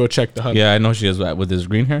 bro, I'm gonna go check the hub. Yeah, I know she is with this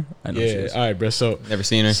green hair. I know she Yeah. is. All right, bro. So Never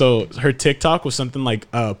seen her. So her TikTok was something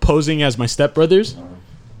like posing as my stepbrothers,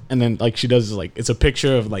 and then like she does like it's a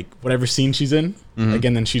picture of like whatever scene she's in, like,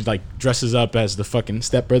 and then she like dresses up as the fucking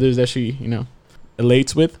stepbrothers that she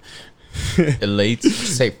elates with. Elates.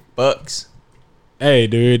 Say fucks. Hey,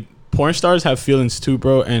 dude, porn stars have feelings too,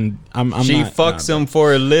 bro, and I'm She not, fucks nah, them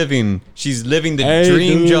for a living. She's living the Hey,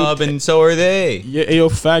 dream dude. job, and so are they. Yeah,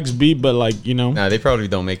 ayo, facts be, but like Nah, they probably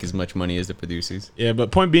don't make as much money as the producers. yeah,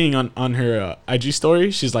 but point being on her IG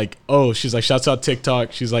story, she's like, shouts out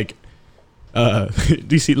TikTok. She's like, do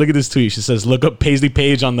you see? Look at this tweet. She says, "Look up Paisley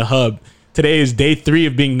Page on the hub. Today is day 3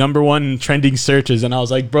 of being #1 in trending searches." And I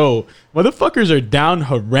was like, bro, motherfuckers are down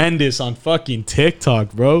horrendous on fucking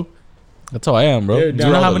TikTok, bro. That's how I am, bro. They're Do you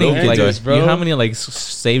know down how all many the like kids, bro. you know how many like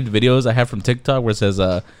saved videos I have from TikTok where it says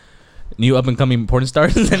new up and coming porn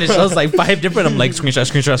stars and it shows like 5 different. I'm like screenshot.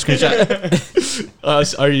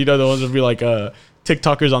 Or the ones that be like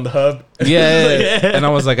TikTokers on the hub. Yeah. And I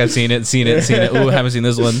was like, I've seen it. Ooh, haven't seen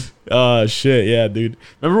this one. Oh shit, yeah, dude.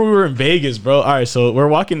 Remember we were in Vegas, bro? All right, so we're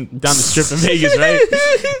walking down the strip in Vegas, right?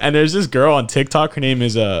 And there's this girl on TikTok. Her name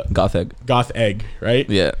is Goth egg. Goth Egg, right?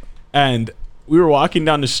 Yeah. and we were walking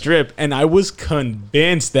down the strip, and I was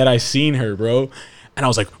convinced that I seen her, bro. And I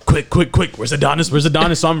was like, quick, where's Adonis?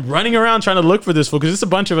 So I'm running around trying to look for this fool, because it's a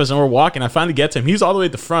bunch of us, and we're walking. I finally get to him. He's all the way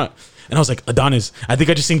at the front. And I was like, Adonis, I think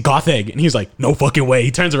I just seen Goth Egg. And he's like, no fucking way.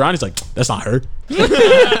 He turns around. He's like, that's not her.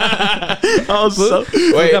 I was so...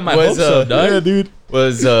 Wait, got my hopes up, dog. Yeah, dude.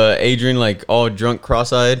 Was Adrian like all drunk,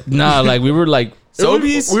 cross-eyed? Nah, like we were like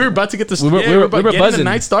Sobies? We were about to get this. We were getting buzzing. the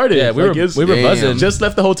night started. Yeah, we were Damn. buzzing. Just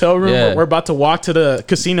left the hotel room. Yeah. We're about to walk to the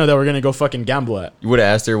casino that we're gonna go fucking gamble at. You would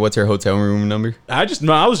have asked her what's her hotel room number. I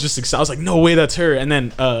was just excited. I was like, no way, that's her. And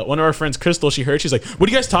then one of our friends, Crystal, she heard. She's like, what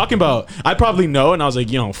are you guys talking about? I probably know. And I was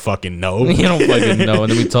like, you don't fucking know. You don't fucking know.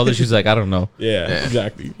 And then we told her, she's like, I don't know. Yeah,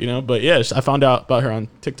 exactly. You know, but yeah, I found out about her on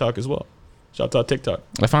TikTok as well. Shout out TikTok.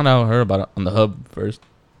 I found out her about it on the hub first.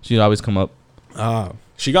 She'd always come up.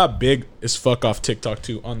 She got big as fuck off TikTok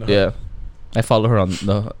too. On the Yeah, I follow her on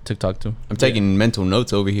the TikTok too. I'm taking mental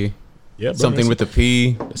notes over here. yeah, bro, Something with a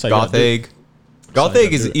P. how you Goth gotta do it. Egg. Goth how you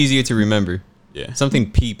Egg gotta is do it. easier to remember. yeah.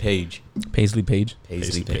 Something P Page. Paisley Page,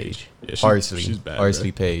 Paisley Page. Yeah, Parsley. she's bad.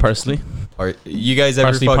 Parsley Page. parsley, You guys ever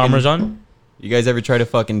parsley fucking... parmesan. You guys ever try to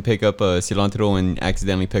fucking pick up cilantro and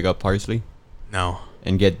accidentally pick up parsley? No.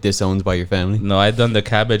 And get disowned by your family? No, I done the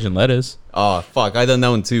cabbage and lettuce. Oh, fuck. I done that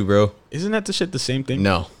one too, bro. Isn't that the shit the same thing?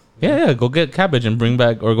 No. Yeah, go get cabbage and bring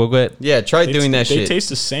back, or go get. Yeah, try doing that They shit. taste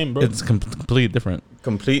the same, bro. It's completely different.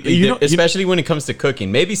 Completely. You know- Especially when it comes to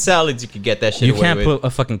cooking. Maybe salads you could get that shit You away can't with. put a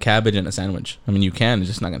fucking cabbage in a sandwich. I mean, you can. It's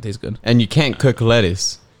just not gonna taste good. And you can't cook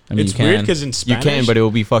lettuce. I mean, It's you can. weird because in You Spanish, can, but it will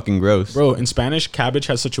be fucking gross. bro, in Spanish, cabbage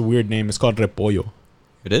has such a weird name. It's called repollo.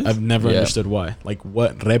 It is? I've never Yeah. understood why. Like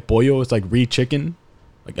what repollo is like chicken.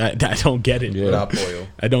 Like I don't get it. Yeah. Bro. Without oil.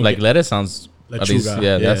 I don't Like get lettuce sounds. At least, Lechuga,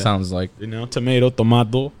 yeah, yeah. that sounds like. you know, tomato,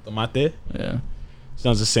 tomate. Yeah.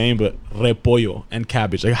 Sounds the same, but repollo and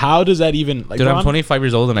cabbage. Like how does that even like Dude, bro, I'm 25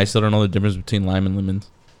 years old and I still don't know the difference between lime and lemons.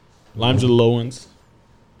 limes are the low ones.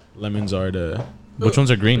 Lemons are the Which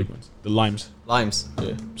ones are green? big ones. The limes. Limes.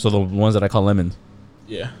 Yeah. So the ones that I call lemons.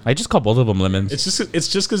 Yeah. I just call both of them lemons. It's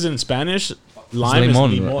just because in Spanish, lime is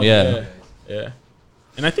limon, limon. yeah. Yeah.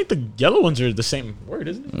 And I think the yellow ones are the same word,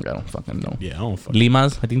 isn't it? I don't fucking know. Yeah, I don't fuck.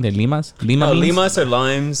 Limas, I think they're limas. Lima No, beans? limas are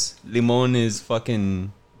limes. Limon is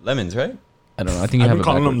fucking lemons, right? I don't know. I think you I've have been it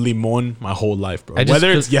calling backwards. them limon my whole life, bro. I just-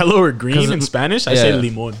 Whether it's yellow or green 'cause in Spanish, I say yeah.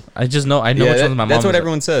 limon. I just know. I know Yeah, which one's my mom. that's what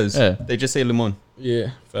everyone says. Yeah. They just say limon. Yeah,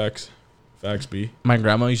 facts, B. My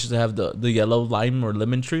grandma used to have the yellow lime or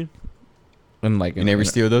lemon tree, and like You never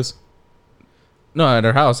steal those? No, at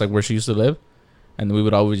her house, like where she used to live, and we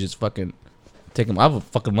would always just fucking take them. I would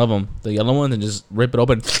fucking love them, the yellow ones, and just rip it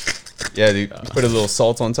open. Yeah, dude. Put a little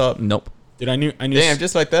salt on top. Nope. Dude, I knew Damn,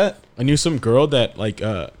 just like that? I knew some girl that like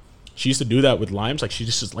she used to do that with limes. Like she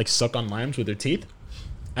just like suck on limes with her teeth,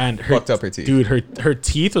 and her Fucked up her teeth. Dude, her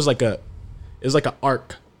teeth was like an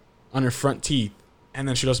arc on her front teeth, and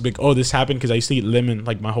then she'd also be like, "Oh, this happened because I used to eat lemon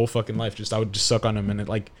like my whole fucking life. Just I would just suck on them, and it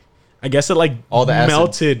like, I guess it like All the acid.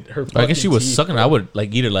 melted her. I guess she was teeth, sucking. bro. I would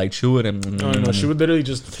like eat it, like chew it, and No, she would literally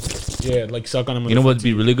just like suck on them. You know what'd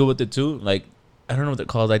be really good with it too? Like I don't know what they're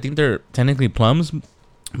called. I think they're technically plums,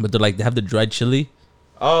 but they're like they have the dried chili.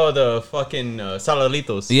 Oh, the fucking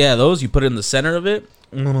saladitos. Yeah, those you put it in the center of it.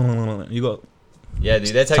 You go. Yeah, dude.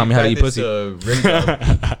 That's how Tell you me how to eat practice pussy. rim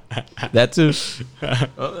job. That too.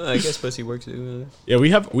 Oh, I guess pussy works too. Yeah, we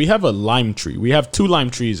have a lime tree. We have 2 lime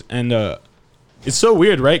trees, and it's so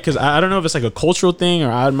weird, right? Because I don't know if it's like a cultural thing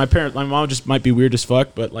or my mom just might be weird as fuck.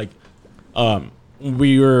 But like,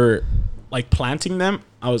 we were like planting them.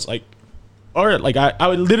 I was like, or like I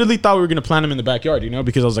literally thought we were gonna plant them in the backyard, you know,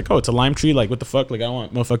 because I was like, oh, it's a lime tree. Like, what the fuck? Like, I don't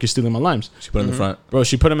want motherfuckers stealing my limes, She put it in the front. bro.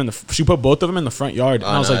 She put both of them in the front yard, and Oh,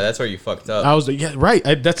 I was no, like, that's where you fucked up. I was like, yeah, right.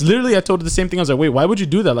 That's literally, I told her the same thing. I was like, wait, why would you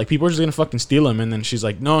do that? Like, people are just gonna fucking steal them. And then she's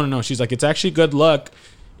like, no. She's like, it's actually good luck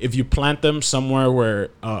if you plant them somewhere where,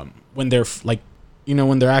 when they're like, you know,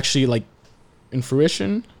 when they're actually like in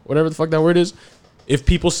fruition, whatever the fuck that word is. If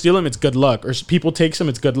people steal them, it's good luck, or people take them,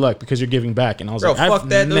 it's good luck because you're giving back. And I was Bro, like, fuck I've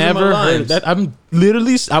that. Those are my never heard limes. of that. I'm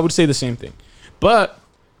literally, I would say the same thing. But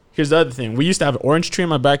here's the other thing: we used to have an orange tree in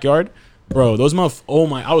my backyard. Bro, those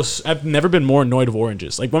I've never been more annoyed of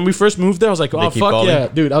oranges. Like when we first moved there, I was like, oh keep fuck calling? yeah,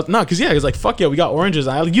 dude. It's like fuck yeah, we got oranges.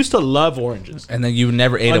 I used to love oranges. And then you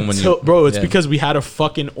never ate them when you. Bro, it's yeah. because we had a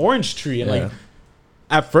fucking orange tree and Yeah. like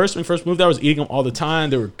at first, when we first moved there, I was eating them all the time.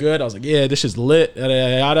 They were good. I was like, yeah, this is lit. Yada,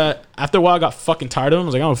 yada, yada. After a while, I got fucking tired of them. I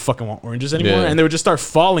was like, I don't fucking want oranges anymore. Yeah. And they would just start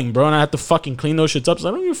falling, bro. And I had to fucking clean those shits up. So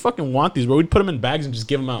I don't even fucking want these, bro. We'd put them in bags and just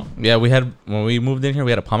give them out. Yeah, when we moved in here,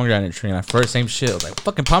 we had a pomegranate tree, and at first, same shit. I was like,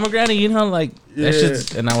 fucking pomegranate, you know, like that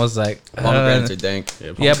shit's. And I was like, Pomegranates are dank.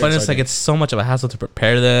 yeah, but it's like it's so much of a hassle to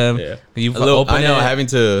prepare them. Yeah. You I know, having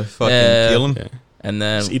to fucking peel them. Yeah. And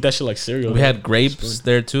then Just eat that shit like cereal. we had grapes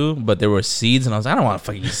there too, but there were seeds, and I was like, I don't want to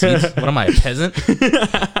fucking eat seeds. What am I, a peasant?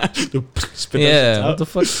 Yeah, what the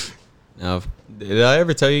fuck? Now, did I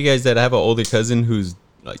ever tell you guys that I have an older cousin who's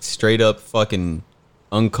like straight up fucking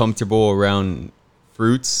uncomfortable around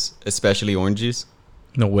fruits, especially oranges?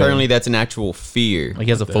 No way. Apparently, that's an actual fear. Like he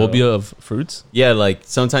has a phobia of fruits. Yeah, like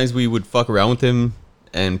sometimes we would fuck around with him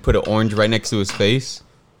and put an orange right next to his face,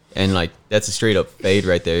 and like that's a straight up fade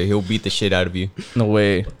right there. He'll beat the shit out of you. No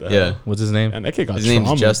way. Yeah. What's his name? And that kid got His trauma,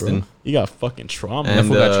 name's Justin. bro. He got fucking trauma. And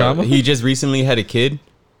fool got trauma? he just recently had a kid.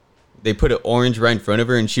 They put an orange right in front of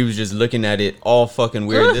her, and she was just looking at it all fucking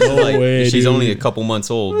weird. This is No like way, she's dude. only a couple months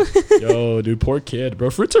old. Yo, dude, poor kid, bro.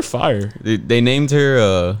 Fruits are fire. They named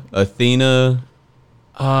her Athena.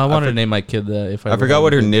 I wanted to name my kid that. If I I forgot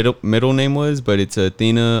what her middle name was, but it's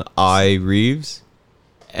Athena I. Reeves.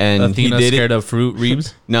 And Athena he did scared it. of fruit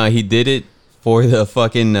Reeves. No, he did it for the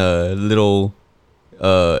fucking little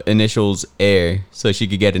initials Air, so she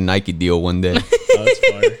could get a Nike deal one day. Oh, that's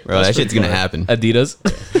fire. Bro, that shit's gonna happen. Adidas.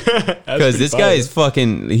 Because this guy is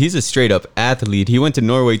fucking, he's a straight up athlete. He went to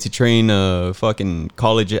Norway to train fucking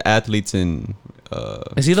college athletes in.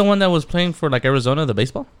 Is he the one that was playing for like Arizona, the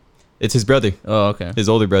baseball? It's his brother, Oh, okay. his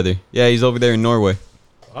older brother. Yeah, he's over there in Norway.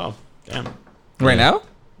 Wow, damn. Right now,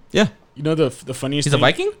 Yeah, You know the funniest he's a thing?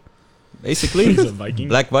 Viking. basically. He's a Viking.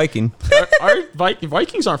 Black Viking.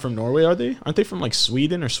 Vikings aren't from Norway, are they? Aren't they from like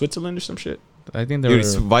Sweden or Switzerland or some shit? I think they Dude,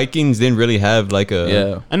 were. Vikings didn't really have like a.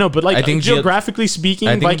 Yeah, I know, but like I think geographically speaking,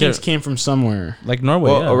 I think Vikings they're- came from somewhere. like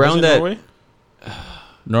Norway. Well, yeah. around Was it that.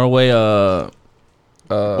 Norway? Norway.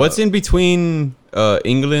 What's in between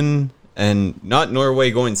England and not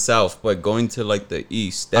Norway going south, but going to like the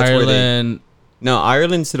east? That's where they. Ireland. No,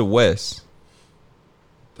 Ireland's to the west.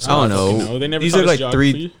 I don't know. They never These taught are us like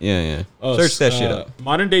three. geography. Yeah. Oh, Search that shit up.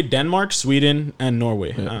 Modern day Denmark, Sweden, and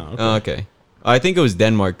Norway. Oh, okay. Oh, okay. I think it was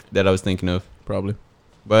Denmark that I was thinking of. Probably.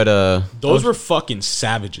 But Those were fucking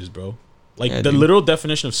savages, bro. Like Yeah, the dude. literal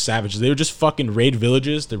definition of savages. They would just fucking raid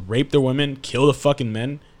villages, they rape their women, kill the fucking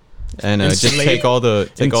men. and just enslave- take all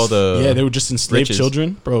the Yeah, they would just enslave riches.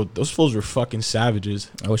 children, bro. Those fools were fucking savages.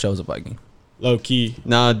 I wish I was a Viking. Low key.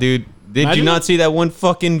 Nah, dude. Did Imagine- you not see that one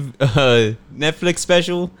fucking Netflix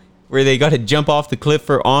special where they got to jump off the cliff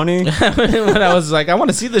for honor? When I was like, I want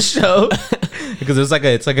to see the show because it's like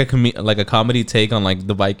a comedy take on like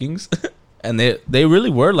the Vikings, and they really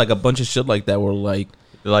were like a bunch of shit like that. Were like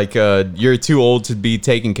Like you're too old to be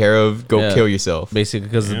taken care of. Go Yeah. kill yourself. basically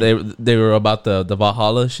because Damn. they were about the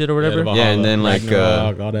Valhalla shit or whatever. the Valhalla. Yeah, and then like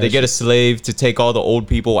Ragnarok, all that they get a shit. slave to take all the old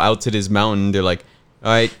people out to this mountain. They're like,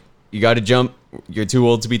 all right, you got to jump. You're too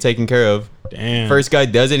old to be taken care of. Damn. First guy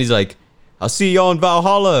does it. He's like, I'll see y'all in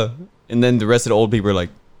Valhalla. And then the rest of the old people are like,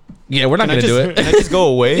 Yeah, we're not can I gonna just, do it. Can I just go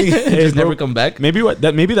away? Just bro. never come back. Maybe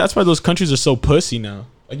that's why those countries are so pussy now.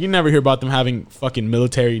 Like you never hear about them having fucking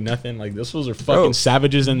military nothing. Like those fools are fucking Bro.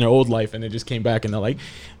 savages in their old life, and they just came back and they're like,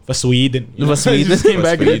 for Sweden. You know? For Sweden. They just came For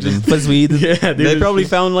back and they Sweden. just For Sweden, yeah. They probably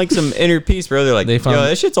found like some inner peace, bro. They're like, They found- yo,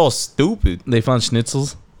 that shit's all stupid. they found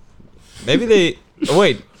schnitzels. Maybe they. Oh,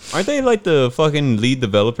 wait, aren't they like the fucking lead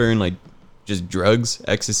developer in like just drugs,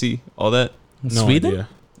 ecstasy, all that? no Sweden? idea.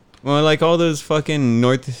 Well, like all those fucking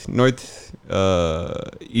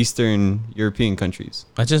eastern European countries.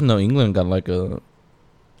 I just know England got like a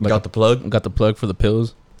Got the plug? got the plug for the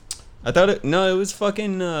pills. I thought it. No, it was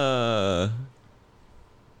fucking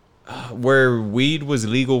where weed was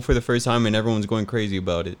legal for the first time and everyone's going crazy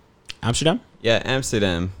about it. Amsterdam. Yeah,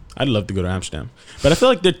 Amsterdam. I'd love to go to Amsterdam, but I feel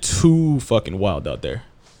like they're too fucking wild out there.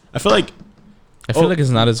 I feel like I feel Oh. like it's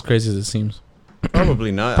not as crazy as it seems.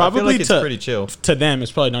 Probably not. I Probably feel like it's to- pretty chill. to them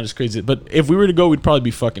it's probably not as crazy, but if we were to go, we'd probably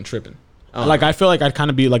be fucking tripping. Like I feel like I'd kind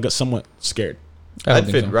of be like somewhat scared. I don't I'd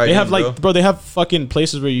think fit so. right They have in, like, bro, they have fucking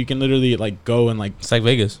places where you can literally like go and like It's like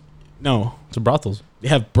Vegas. no, It's a brothels. they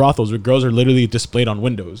have brothels where girls are literally displayed on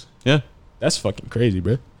windows. Yeah. That's fucking crazy,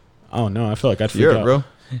 bro. Oh no, I feel like I'd freak Europe, out. bro.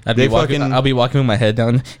 They They fucking- I'll be walking with my head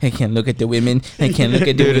down. I can't look at the women. I can't look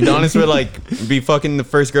at the Dude, women. Adonis would like be fucking the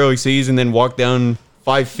first girl he sees and then walk down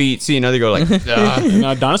 5 feet, see another girl like, And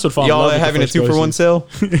Adonis would fall in y'all love are with the having a first girl 2-for-1 he sale?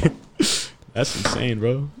 sees. That's insane,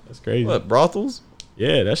 bro. That's crazy. What, brothels?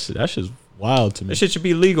 Yeah, that's just wild to me. That shit should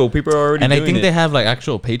be legal. People are already And I doing think it. they have like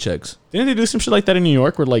actual paychecks. Didn't they do some shit like that in New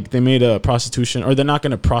York where like they made a prostitution or they're not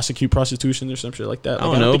going to prosecute prostitution or some shit like that? Like, I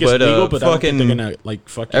don't know, think it's but, legal, but I don't think fucking- they're going to like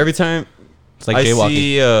fucking. Every time It's like I jaywalking.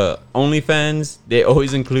 see OnlyFans, they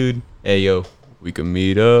always include, hey, yo, we can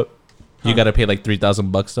meet up. You got to pay like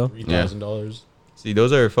 $3,000 though. $3,000. See,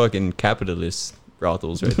 those are fucking capitalist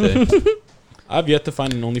brothels right there. I've yet to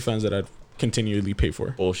find an OnlyFans that I'd continually pay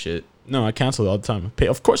for. Bullshit. No, I cancel it all the time.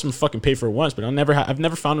 Of course, I'm fucking pay for it once, but I've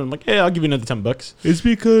never found one. I'm like, hey, I'll give you another $10. It's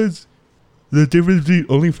because the difference between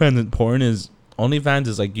OnlyFans and porn is OnlyFans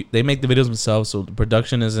is like they make the videos themselves, so the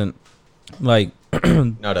production isn't like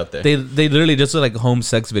Not up there. they literally just look like home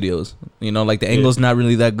sex videos. You know, like the angle's not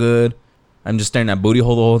really that good. I'm just staring at booty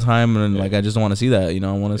hole the whole time, and like I just want to see that. You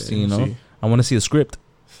know, I want to see. You know, I want to see a script.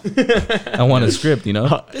 I want a script. You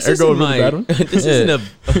know, This isn't this isn't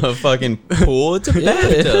a fucking pool. It's a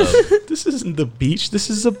bathtub. This isn't the beach. This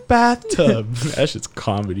is a bathtub. That shit's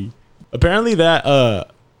comedy. Apparently that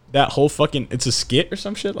whole fucking it's a skit or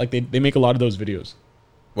some shit. Like they make a lot of those videos.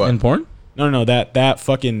 What? in porn. No, that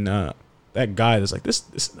fucking that guy that's like this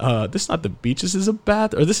is not the beach. This is a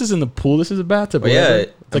bath, or this isn't the pool. This is a bathtub. Well, yeah, whatever.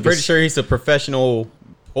 It's I'm like pretty sure he's a professional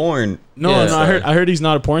porn. No, star. I heard he's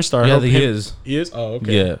not a porn star. I Yeah, hope he him- is. He is. Oh,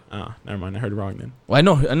 okay. Yeah. Oh, never mind. I heard it wrong then. Well, I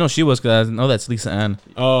know she was because I know that's Lisa Ann.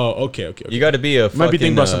 Oh, okay. You got to be a fucking. Might be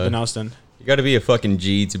thinking about something else then. You got to be a fucking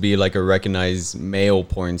G to be like a recognized male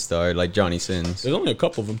porn star like Johnny Sins. There's only a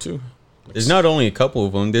couple of them too. There's not only a couple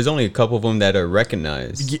of them. There's only a couple of them that are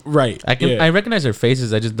recognized. Right. I recognize their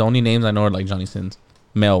faces. I just the only names I know are like Johnny Sins,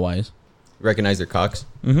 male wise. Recognize their cocks.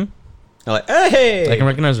 Mm-hmm. I'm like, hey. I can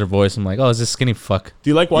recognize their voice. I'm like, oh, is this skinny fuck? Do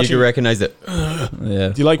you like You watching? can recognize it. Yeah.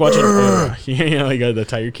 Do you like watching? Like the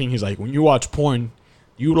Tiger King. He's like, when you watch porn,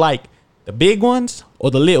 you like the big ones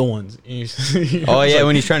or the little ones. Oh yeah,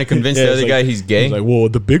 when he's trying to convince the other guy he's gay. He's like, well,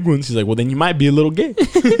 the big ones. He's like, well, then you might be a little gay.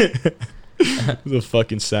 He's a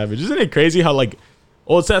fucking savage. Isn't it crazy how like,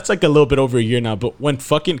 that's like a little bit over a year now. But when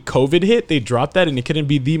fucking COVID hit, they dropped that, and it couldn't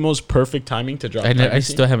be the most perfect timing to drop. I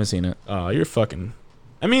still haven't seen it. Oh, you're fucking.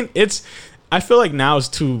 I mean, I feel like now it's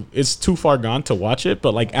too far gone to watch it,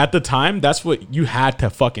 but like at the time, that's what you had to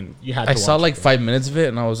I saw watch like it, 5 minutes of it,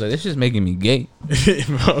 and I was like, this is making me gay.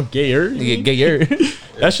 bro. Gayer. Gayer.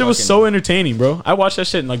 That shit was so entertaining, bro. I watched that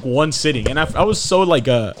shit in like one sitting, and I was so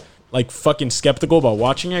like fucking skeptical about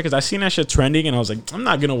watching it because I seen that shit trending, and I was like, I'm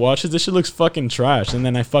not gonna watch it. This shit looks fucking trash. And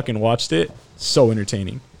then I fucking watched it. So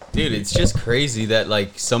entertaining. Dude, it's just crazy that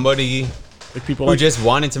like somebody Like people who like just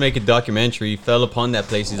wanted to make a documentary fell upon that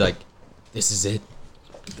place. He's like, this is it.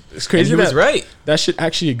 it's And crazy. he was that right. that shit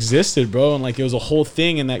actually existed, bro, and like it was a whole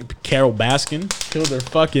thing. And that Carol Baskin killed her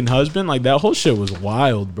fucking husband. Like that whole shit was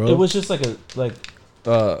wild, bro. It was just like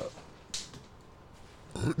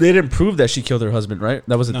they didn't prove that she killed her husband, right?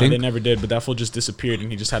 That was the No, thing. they never did. But that fool just disappeared,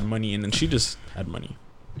 and he just had money, and then she just had money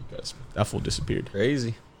because that fool disappeared.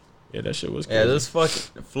 Crazy. Yeah, that shit was crazy. Yeah, this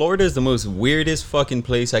fucking Florida is the most weirdest fucking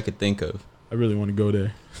place I could think of. I really want to go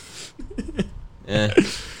there. Yeah,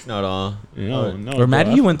 it's not all. No, no. Or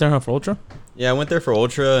Maddie, you went there for Ultra? Yeah, I went there for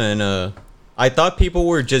Ultra, and I thought people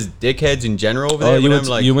were just dickheads in general over there. you but went, I'm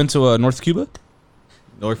like, you went to North Cuba?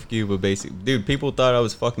 North Cuba, basically. Dude, people thought I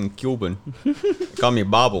was fucking Cuban. They called me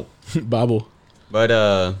Bobble. Bobble.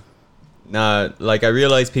 But, nah, like, I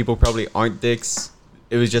realized people probably aren't dicks.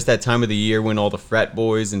 It was just that time of the year when all the frat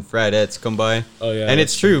boys and fratettes come by. Oh, yeah. And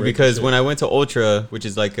that's it's true some great because shit. when I went to Ultra, which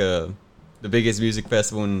is like the biggest music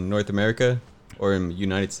festival in North America, or in the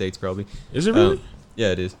United States probably. Is it really?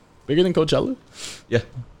 Yeah, it is. Bigger than Coachella? Yeah.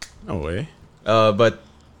 No way. But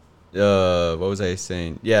what was I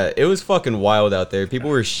saying? Yeah, it was fucking wild out there. People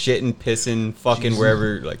were shitting, pissing, fucking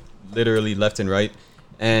wherever, like literally left and right.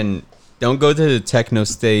 And don't go to the techno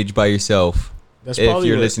stage by yourself That's if probably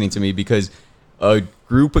you're what- listening to me, because a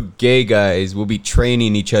group of gay guys will be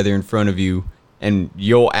training each other in front of you, and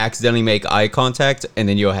you'll accidentally make eye contact, and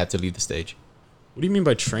then you'll have to leave the stage. What do you mean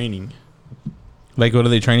by training? Like, what are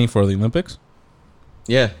they training for? The Olympics?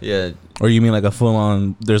 Yeah, yeah. Or you mean like a full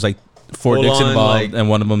on, there's like four Full dicks on, involved like, and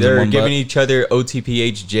one of them's in They're one giving butt? each other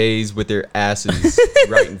OTPHJs with their asses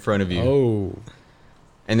right in front of you. Oh.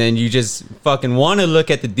 And then you just fucking want to look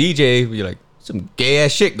at the DJ. You're like, some gay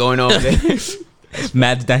ass shit going on there.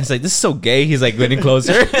 Matt's dance like, this is so gay. He's like getting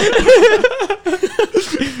closer.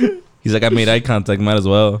 He's like, I made eye contact. Might as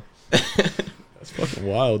well. That's fucking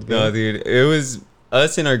wild, bro. No, dude. It was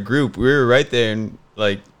us in our group. We were right there. And,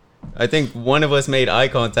 like, I think one of us made eye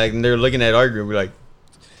contact. And they're looking at our group. We're like,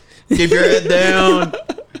 keep your head down.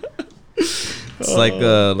 It's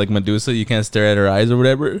like Medusa. You can't stare at her eyes or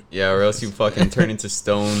whatever. Yeah, or else you fucking turn into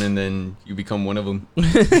stone. And then you become one of them. You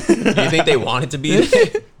think they wanted to be there?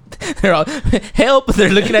 They're all help. They're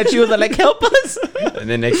looking at you. They're like, help us. And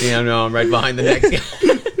then next thing I know, I'm right behind the next guy.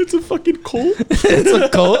 It's a fucking cult. It's a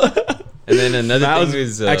cult. And then another I thing was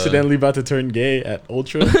is accidentally about to turn gay at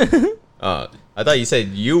Ultra. I thought you said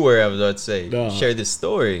you were. I was about to say No. share this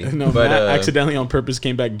story. No, but Matt accidentally on purpose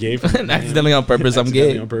came back gay. Accidentally on purpose, I'm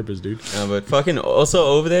Accidentally gay. on purpose, dude. but fucking also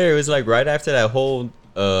over there, it was like right after that whole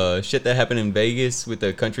shit that happened in Vegas with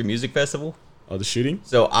the country music festival. Oh, the shooting?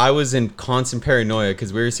 So I was in constant paranoia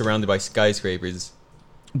because we were surrounded by skyscrapers.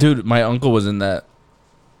 Dude, my uncle was in that.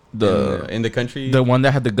 In the country. The one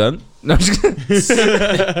that had the gun. No, I'm just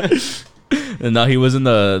kidding. And now he was in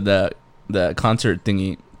that concert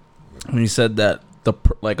thingy. And he said that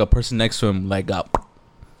a person next to him got.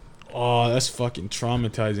 Oh, that's fucking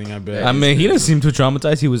traumatizing, I bet. I mean, he didn't seem too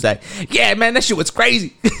traumatized. He was like, "Yeah, man, that shit was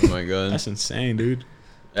crazy." Oh my god. That's insane, dude.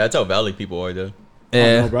 That's how Valley people are, though.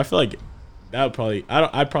 Yeah, bro. I feel like that would probably.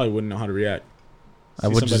 I probably wouldn't know how to react. I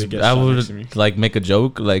would like make a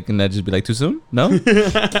joke, and that'd just be like, too soon? No? You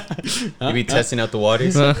be testing out the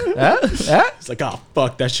waters. It's like, oh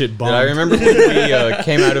fuck, that shit bombed. Dude, I remember when we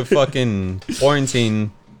came out of fucking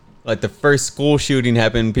quarantine, like the first school shooting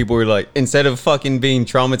happened. People were like, instead of fucking being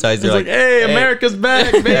traumatized, they're like, hey, America's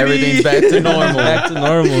back, baby. Everything's back to normal. Back to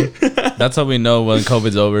normal. That's how we know when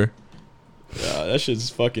COVID's over. Yeah, that shit's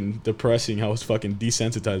fucking depressing. How fucking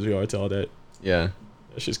desensitized we are to all that. Yeah.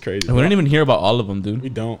 That's just crazy. And we don't even hear about all of them, dude. We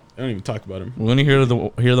don't. I don't even talk about them. We only hear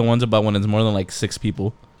the ones about when it's more than like 6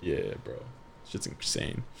 people. Yeah, bro. Shit's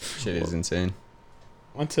insane. Shit is insane.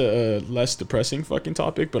 On to a less depressing fucking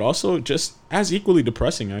topic, but also just as equally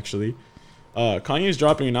depressing, actually. Kanye's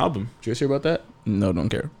dropping an album. Did you guys hear about that? No, don't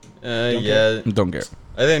care. Don't care.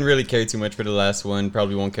 I didn't really care too much for the last one.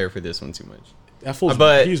 Probably won't care for this one too much. That fool's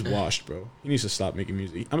he's washed, bro. He needs to stop making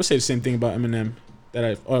music. I'm gonna say the same thing about Eminem.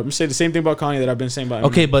 I'm gonna say the same thing about Kanye that I've been saying about Eminem.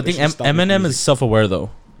 Okay, but I think Eminem is self-aware though.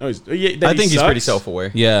 No, I think he's pretty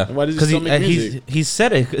self-aware. Yeah, why does he still make music? he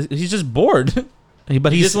said it. He's just bored.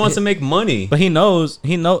 But he just wants to make money. But he knows.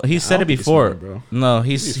 He said it before. Bro. No,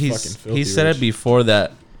 he said it before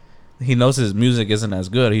that. He knows his music isn't as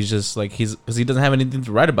good. He's just like because he doesn't have anything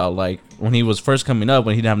to write about. Like when he was first coming up,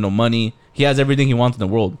 when he didn't have no money, he has everything he wants in the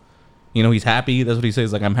world. You know, he's happy. That's what he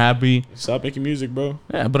says. Like, I'm happy. Stop making music, bro.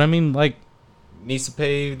 Yeah, but I mean, like, needs to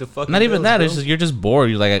pay the fucking. Not even bills, that. bro. It's just you're just bored.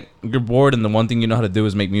 You're bored, and the one thing you know how to do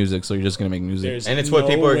is make music. So you're just gonna make music. And it's what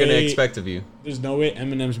people are gonna expect of you. There's no way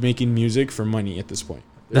Eminem's making music for money at this point.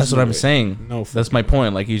 That's what I'm saying. No, that's my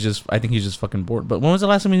point. Like I think he's just fucking bored. But when was the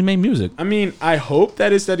last time he made music? I mean, I hope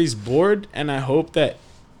that he's bored, and I hope that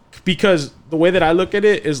because the way that I look at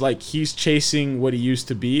it is like he's chasing what he used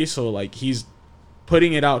to be. So like he's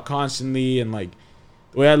putting it out constantly, and like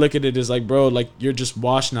the way I look at it is like, bro, like you're just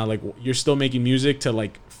washed now. Like you're still making music to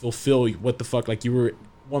like fulfill what the fuck like you were at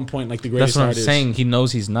one point like the greatest That's what artist. I'm saying. He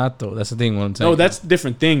knows he's not though. That's the thing. What I'm saying. No, that's a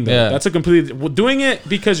different thing though. Yeah. That's a completely doing it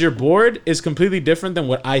because you're bored is completely different than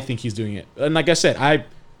what I think he's doing it. And like I said,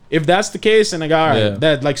 if that's the case, and I got all right,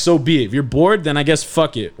 that like so be it. If you're bored, then I guess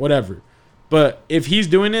fuck it, whatever. But if he's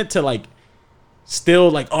doing it to like still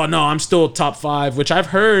like, oh no, I'm still top 5, which I've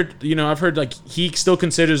heard like he still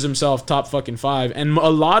considers himself top fucking 5, and a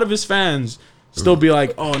lot of his fans still be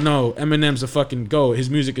like, oh no, Eminem's a fucking GOAT. His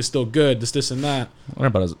music is still good. This and that. What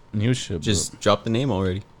about his new shit? Just drop the name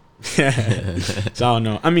already. So I don't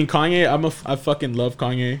know. I mean, Kanye, I fucking love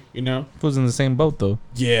Kanye. You know, was in the same boat though.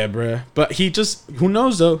 Yeah, bruh. But he just, who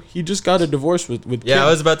knows though? He just got a divorce with Kim. Yeah, I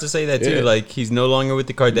was about to say that too. Yeah. Like he's no longer with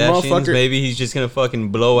the Kardashians. Maybe he's just gonna fucking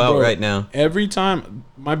blow out right now. Every time,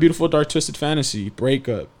 My Beautiful Dark Twisted Fantasy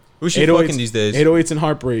breakup. Who's she fucking these days? 808s and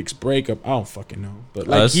Heartbreaks breakup. I don't fucking know, but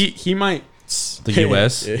like he might. The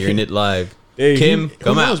U.S. Hearing it live. Hey, Kim,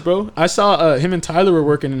 come who knows, out, bro. I saw him and Tyler were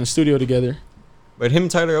working in the studio together. But him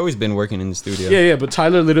and Tyler always been working in the studio. Yeah. But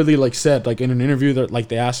Tyler literally like said like in an interview that like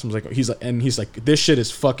they asked him like he's like this shit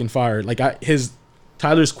is fucking fire. Like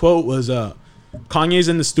Tyler's quote was Kanye's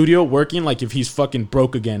in the studio working like if he's fucking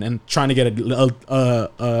broke again and trying to get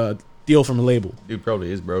a deal from a label. Dude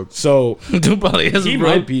probably is broke. So Dude probably is he broke.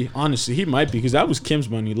 might be, honestly, because that was Kim's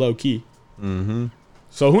money, low key. Mm-hmm.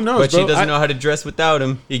 So who knows? But bro? she doesn't know how to dress without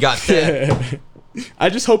him. He got that. I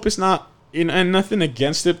just hope it's not, and nothing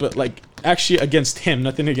against it, but like actually against him,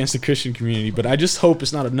 nothing against the Christian community. But I just hope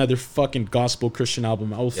it's not another fucking gospel Christian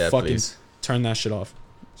album. I will fucking turn that shit off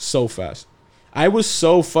so fast. I was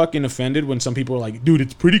so fucking offended when some people were like, "Dude,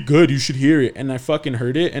 it's pretty good. You should hear it." And I fucking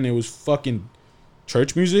heard it, and it was fucking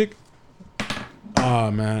church music.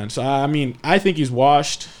 Oh man, so I mean, I think he's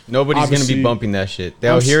washed. Nobody's gonna be bumping that shit.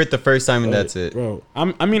 They'll hear it the first time and that's it, bro.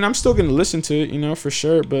 I'm still gonna listen to it, you know, for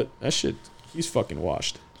sure. But that shit, he's fucking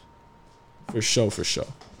washed. For sure.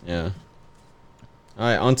 Yeah. All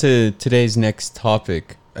right, on to today's next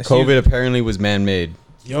topic. I see COVID apparently was man-made.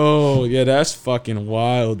 Yo, yeah, that's fucking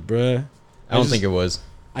wild, bruh. I don't think it was.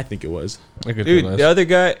 I think it was. Dude, the other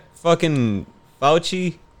guy, fucking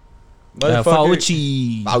Fauci.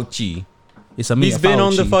 Fauci. He's been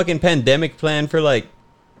on the fucking pandemic plan for like,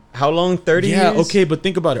 how long? 30 years? Yeah, okay, but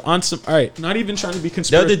think about it. On some, all right, not even trying to be The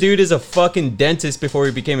conspiracy. other dude is a fucking dentist before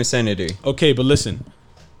he became a senator. Okay, but listen.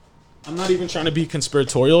 I'm not even trying to be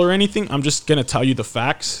conspiratorial or anything. I'm just going to tell you the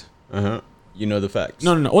facts. Uh-huh. You know the facts.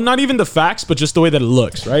 No. Well, not even the facts, but just the way that it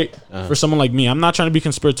looks, right? For someone like me. I'm not trying to be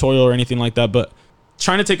conspiratorial or anything like that, but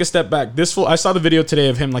trying to take a step back. This fool, I saw the video today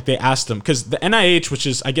of him, like they asked him, because the NIH, which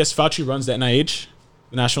is, I guess Fauci runs the NIH,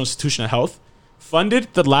 the National Institution of Health,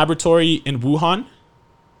 funded the laboratory in Wuhan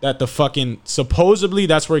that the fucking, supposedly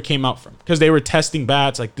that's where it came out from. Because they were testing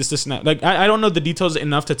bats, like this, and that. Like, I don't know the details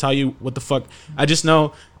enough to tell you what the fuck. I just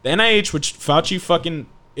know the NIH, which Fauci fucking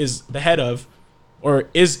is the head of, or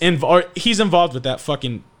he's involved with that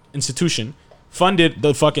fucking institution, funded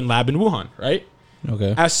the fucking lab in Wuhan, right?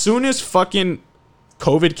 Okay. As soon as fucking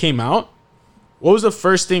COVID came out, what was the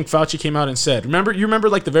first thing Fauci came out and said? You remember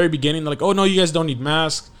like the very beginning, like, oh no, you guys don't need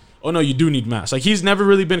masks. Oh no, you do need masks. Like, he's never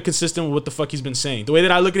really been consistent with what the fuck he's been saying. The way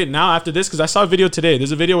that I look at it now after this, because I saw a video today.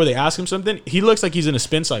 There's a video where they ask him something. He looks like he's in a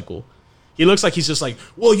spin cycle. He looks like he's just like,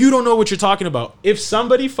 well, you don't know what you're talking about. If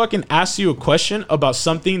somebody fucking asks you a question about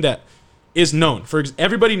something that is known,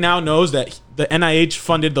 everybody now knows that the NIH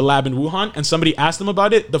funded the lab in Wuhan, and somebody asked him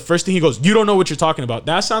about it, the first thing he goes, you don't know what you're talking about.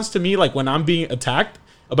 That sounds to me like when I'm being attacked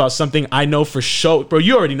about something I know for sure. Bro,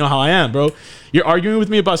 you already know how I am, bro. You're arguing with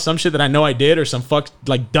me about some shit that I know I did, or some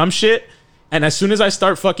like dumb shit, and as soon as I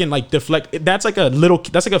start fucking like deflect, that's like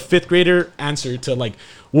a fifth grader answer to like,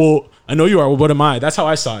 well, I know you are, well, what am I? That's how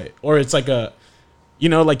I saw it. Or it's like a, you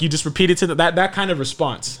know, like you just repeated to that kind of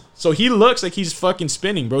response. So he looks like he's fucking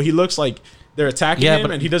spinning, bro. He looks like they're attacking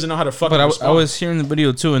him, and he doesn't know how to fucking respond. But I was hearing the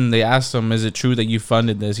video too, and they asked him, is it true that you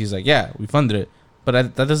funded this? He's like, yeah, we funded it.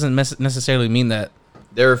 But that doesn't necessarily mean that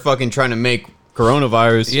they're fucking trying to make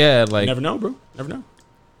coronavirus. Yeah, like, never know, bro. Never know.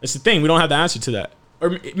 It's the thing. We don't have the answer to that.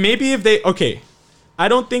 Or maybe if they, okay, I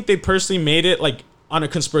don't think they personally made it like on a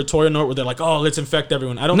conspiratorial note where they're like, oh, let's infect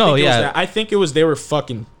everyone. I don't think it was that. I think it was they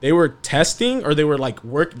were testing, or they were like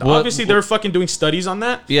obviously they were fucking doing studies on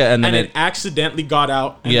that. Yeah, and then it accidentally got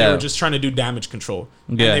out, and they were just trying to do damage control.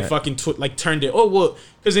 Yeah. And they fucking turned it. Oh, well,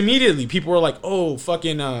 because immediately people were like, oh,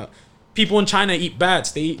 fucking people in China eat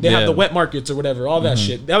bats. They have the wet markets or whatever, all that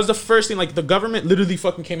shit. That was the first thing. Like, the government literally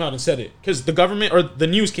fucking came out and said it. Because the government, or the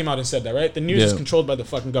news came out and said that, right? The news is controlled by the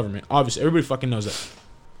fucking government. Obviously, everybody fucking knows that.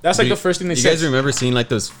 That's like the first thing they said. You guys remember seeing like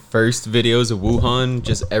those first videos of Wuhan?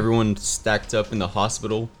 Just everyone stacked up in the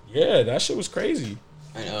hospital. Yeah, that shit was crazy.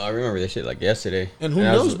 I know. I remember that shit like yesterday. And who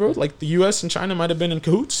knows, bro? Like, the U.S. and China might have been in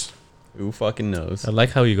cahoots. Who fucking knows? I like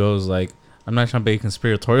how he goes like, I'm not trying to be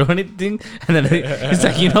conspiratorial or anything. And then he's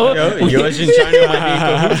like, you know what? U.S. and China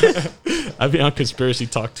might be in cahoots. I be on conspiracy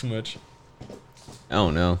talk too much. I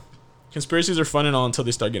don't know. Conspiracies are fun and all until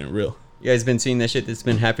they start getting real. You guys been seeing that shit that's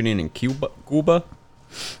been happening in Cuba?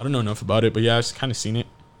 I don't know enough about it, but yeah, I've kind of seen it.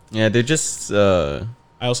 Yeah, they're just... I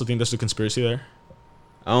also think there's a conspiracy there.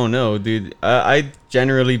 I don't know, dude. I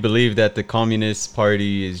generally believe that the Communist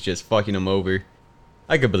Party is just fucking them over.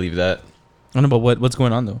 I could believe that. I don't know, but what's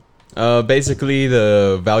going on, though? Basically,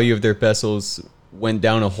 the value of their pesos went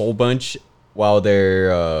down a whole bunch, while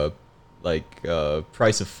their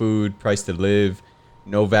price of food, price to live,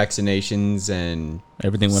 no vaccinations, and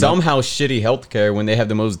everything went somehow up. Shitty healthcare when they have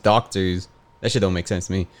the most doctors. That shit don't make sense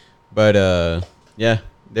to me. But yeah,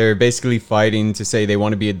 they're basically fighting to say they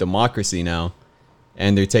want to be a democracy now,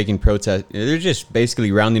 and they're taking protest. They're just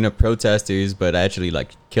basically rounding up protesters, but actually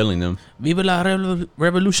like killing them. Viva la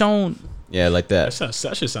revolution! Yeah, like that.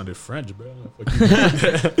 That shit sounded French, bro.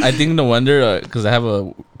 I think no wonder, because I have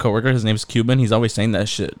a coworker. His name's Cuban. He's always saying that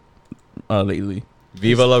shit lately.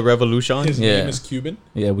 Viva la revolution. His name is Cuban.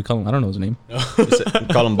 Yeah, we call him. I don't know his name. No. We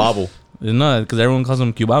call him Bobble. No, because everyone calls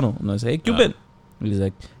him Cubano. And I say, hey, Cuban. He's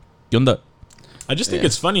like, ¿Qué onda? I just think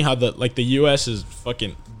it's funny how the U.S. is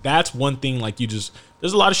fucking. That's one thing. Like, there's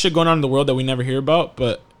a lot of shit going on in the world that we never hear about.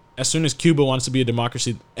 But as soon as Cuba wants to be a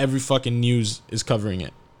democracy, every fucking news is covering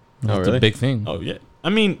it. Oh, really? It's a big thing. Oh yeah.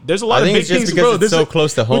 I mean, there's a lot of big things, bro. It's so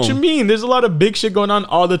close to home. What you mean? There's a lot of big shit going on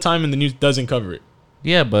all the time, and the news doesn't cover it.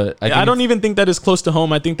 Yeah, but I don't even think that is close to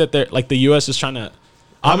home. I think that they're like the U.S. is trying to.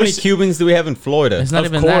 How many Cubans do we have in Florida? It's not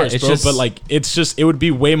even that. It's bro, just, but like it would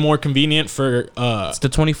be way more convenient for. It's the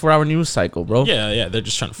 24-hour news cycle, bro. Yeah. They're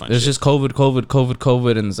just trying to find. There's just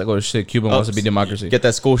COVID, and it's like, oh shit, Cuba wants to be democracy. Get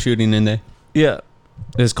that school shooting in there. Yeah.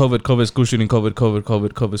 There's COVID, school shooting,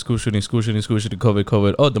 COVID, school shooting,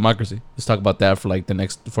 COVID. Oh, democracy. Let's talk about that for like the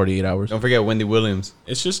next 48 hours. Don't forget Wendy Williams.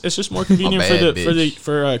 It's just more convenient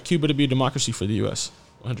for Cuba to be a democracy for the U.S.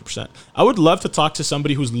 100%. I would love to talk to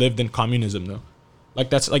somebody who's lived in communism though. Like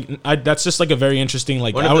that's just like a very interesting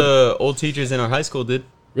like. One of the old teachers in our high school did.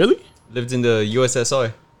 Really? Lived in the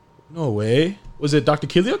USSR. No way. Was it Dr.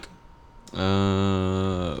 Kiliuk?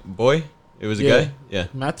 Boy, it was a guy. Yeah,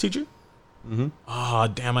 math teacher. Mm-hmm. Oh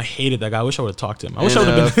damn! I hated that guy. I wish I would have talked to him. I wish I would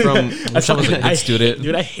have been from. I was a good student,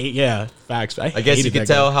 dude. I hate facts. I guess you could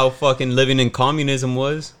tell how fucking living in communism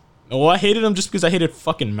was. Well, I hated him just because I hated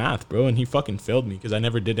fucking math, bro, and he fucking failed me because I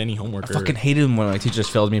never did any homework. I fucking hated him when my teachers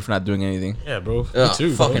failed me for not doing anything. Yeah, bro. Me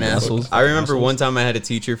too, fucking bro. assholes. I remember one time I had a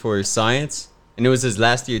teacher for science, and it was his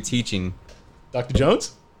last year teaching. Dr.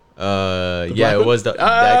 Jones. Yeah, it was that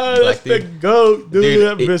black dude. The goat,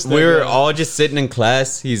 dude. We were all just sitting in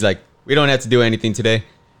class. He's like, "We don't have to do anything today,"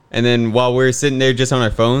 and then while we're sitting there just on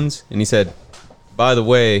our phones, and he said, "By the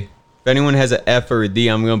way, if anyone has an F or a D,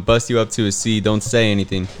 I'm gonna bust you up to a C. Don't say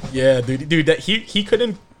anything." Yeah, dude. That he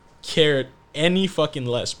couldn't care any fucking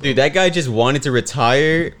less, bro. Dude, that guy just wanted to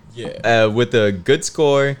retire. Yeah. With a good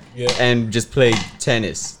score. Yeah. And just play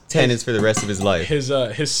tennis for the rest of his life.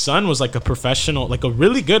 His son was like a professional, like a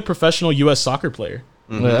really good professional U.S. soccer player.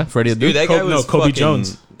 Mm-hmm. Yeah, Freddie. Dude, that guy was Kobe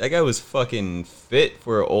Jones. That guy was fucking fit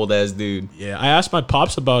for an old ass dude. Yeah, I asked my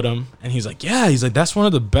pops about him, and he's like, that's one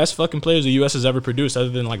of the best fucking players the U.S. has ever produced, other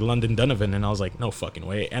than like London Donovan. And I was like, no fucking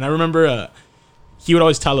way. And I remember he would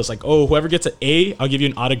always tell us like, oh, whoever gets an A, I'll give you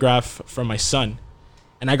an autograph from my son.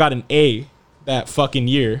 And I got an A that fucking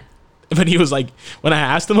year. But he was like, when I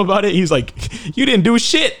asked him about it, he's like, you didn't do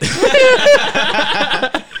shit. Because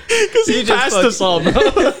he passed us all, bro.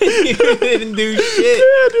 You didn't do shit.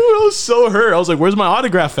 Yeah, dude, I was so hurt. I was like, where's my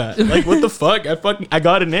autograph at? Like, what the fuck? I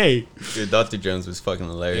got an A. Dude, Dr. Jones was fucking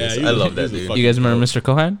hilarious. Yeah, I love that dude. You guys remember Mr.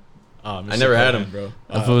 Cohan? Mr. I never had Cohen, him, bro.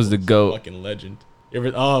 I thought it was the GOAT. Fucking legend.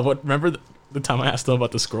 Remember the time I asked him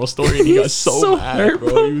about the squirrel story and he got so mad, hurt,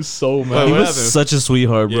 bro. He was so mad. He was such a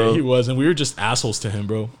sweetheart, bro. Yeah, he was, and we were just assholes to him,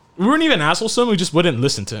 bro. We weren't even assholes to him. We just wouldn't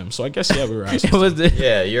listen to him. So I guess we were assholes.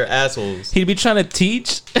 Yeah, you're assholes. He'd be trying to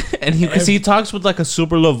teach, and he talks with like a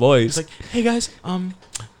super low voice. He's like, "Hey guys,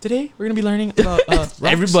 today we're gonna be learning about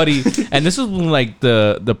everybody." And this was when like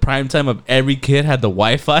the prime time of every kid had the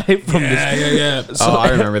Wi-Fi from this. Yeah. So I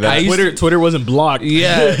remember that. Twitter wasn't blocked.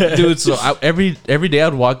 Yeah, dude. So every day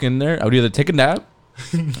I'd walk in there. I would either take a nap.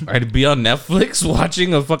 I'd be on Netflix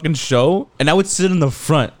watching a fucking show, and I would sit in the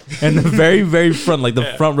front, and the very, very front, like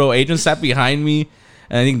the front row. Adrian sat behind me,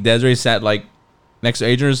 and I think Desiree sat like next to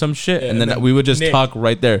Adrian or some shit, and then we would just talk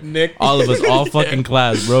right there. Nick. All of us, all fucking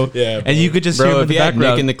class, bro. Yeah, bro. And you could just hear him in if the you had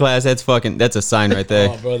background. Nick in the class, that's a sign right there.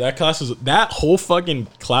 Oh, bro, that whole fucking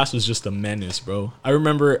class was just a menace, bro. I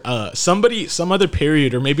remember some other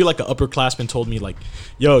period, or maybe like an upperclassman told me like,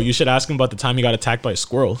 "Yo, you should ask him about the time he got attacked by a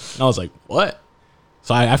squirrel." And I was like, "What?"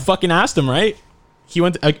 So I fucking asked him, right? He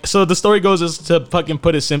went. So the story goes, is to fucking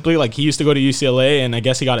put it simply, like he used to go to UCLA, and I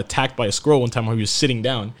guess he got attacked by a squirrel one time while he was sitting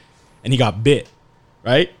down, and he got bit,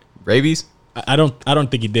 right? Rabies? I don't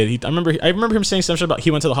think he did. I remember him saying something about he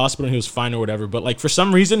went to the hospital and he was fine or whatever. But like for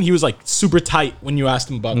some reason he was like super tight when you asked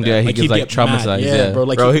him about that. Yeah, he like, gets he'd like get mad. traumatized. Yeah, Yeah, bro.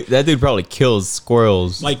 Like that dude probably kills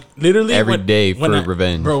squirrels. like literally every day for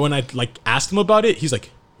revenge. Bro, when I like asked him about it, he's like,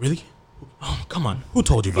 "Really? Oh, come on. Who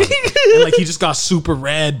told you about it?" And like he just got super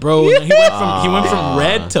red, bro. And he went from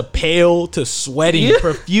red to pale to sweating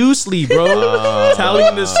profusely, bro.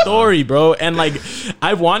 Telling this story, bro. And like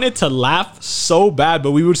I wanted to laugh so bad,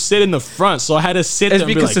 but we would sit in the front, so I had to sit It's there and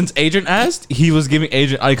because be like, since Adrian asked, he was giving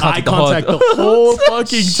Adrian eye contact, the whole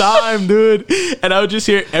fucking time, dude. And I would just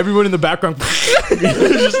hear everyone in the background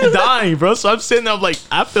just dying, bro. So I'm sitting there, I'm like,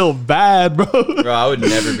 I feel bad, bro. Bro, I would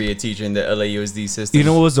never be a teacher in the LAUSD system. You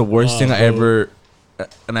know what was the worst thing I ever,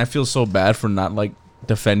 and I feel so bad for not like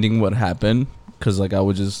defending what happened, because like I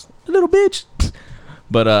was just a little bitch.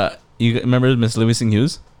 But you remember Miss Livingston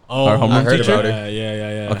Hughes? Oh, our homeroom I heard teacher? about her.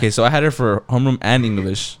 Yeah. Okay, so I had her for homeroom and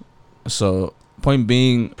English. So point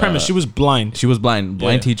being, Premise, she was blind. she was blind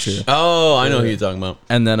Yeah. teacher. Oh, I know who you're talking about.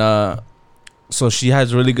 And then so she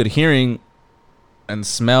has really good hearing and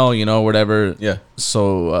smell, whatever. Yeah.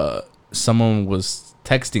 So someone was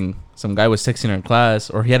texting, some guy was texting her in class,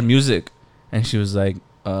 or he had music, and she was like,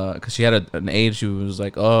 because she had an aide, she was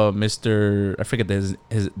like, "Oh, Mr. I forget the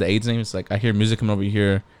aide's name. It's like, I hear music coming over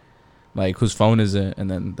here, like whose phone is it?" And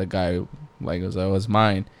then the guy like goes, "Oh, it's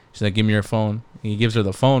mine." She's like, "Give me your phone." He gives her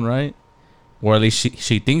the phone, right? Or at least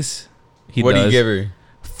she thinks he What does. do you give her?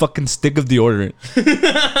 Fucking stick of deodorant.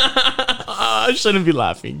 I shouldn't be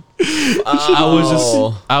laughing.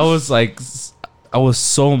 I was like, I was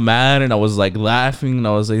so mad and I was like laughing and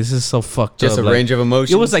I was like, this is so fucked Just up. a range of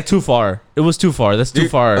emotions. It was like too far. It was too far. That's too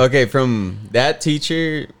far. Okay, from that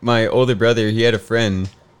teacher, my older brother, he had a friend.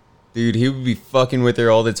 Dude, he would be fucking with her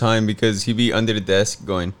all the time because he'd be under the desk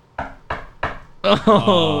going.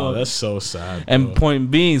 Oh, that's so sad. Bro. And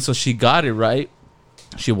point being, so she got it right.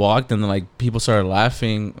 She walked and then like people started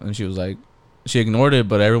laughing and she was like, she ignored it,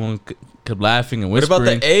 but everyone kept laughing and whispering. What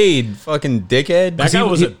about the aide? Fucking dickhead. That guy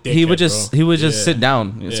was a dickhead, he would just bro. he would just sit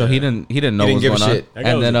down. So he didn't know He what didn't was give going a on. shit. That guy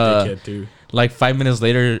And was then a dickhead too. like 5 minutes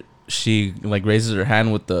later, she like raises her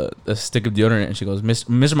hand with the stick of deodorant and she goes, Mr.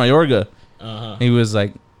 Mayorga. He was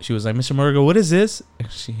like, she was like, Mr. Mayorga, what is this? And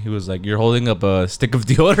he was like, you're holding up a stick of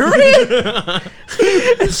deodorant.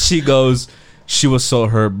 And she goes, she was so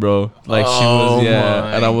hurt, bro. Like she was,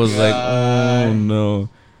 yeah. And I was like, oh no.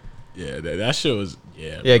 Yeah, that shit was.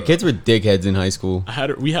 Yeah, Yeah, bro. kids were dickheads in high school.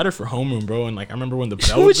 We had her for homeroom, bro, and like I remember when the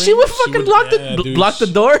bell would She ring, would fucking block the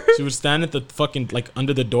door. She would stand at the fucking like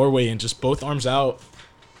under the doorway and just both arms out,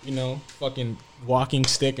 you know, fucking walking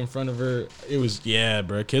stick in front of her. It was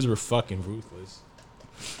bro. Kids were fucking ruthless.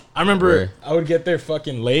 I remember Where? I would get there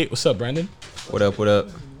fucking late. What's up, Brandon? What up? What up?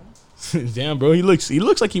 Damn, bro, he looks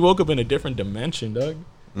like he woke up in a different dimension, dog.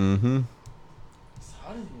 Mm-hmm.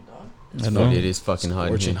 I know. It is fucking hot in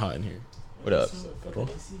Scorching here. hot in here. What up?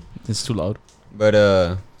 It's too loud. But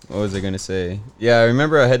what was I gonna say? Yeah, I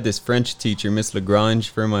remember I had this French teacher, Miss Lagrange,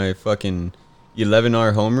 for my fucking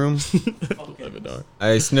 11R homeroom.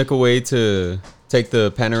 I snuck away to take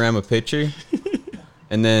the panorama picture,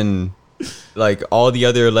 and then like all the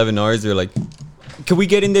other 11Rs, they're like, "Can we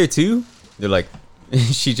get in there too?" They're like,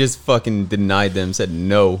 she just fucking denied them, said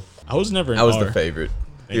no. I was never. I was R. the favorite.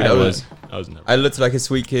 Dude, I I was. never. I looked like a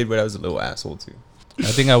sweet kid, but I was a little asshole too. I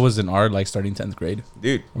think I was in art like starting 10th grade.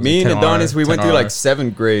 Dude, Was me it and 10R, Adonis, we went through 10R? like 7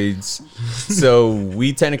 grades. So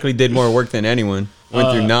we technically did more work than anyone. Went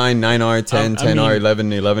through 9, 9R, 10, I 10R, mean- 11,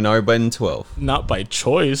 11R, but in 12. Not by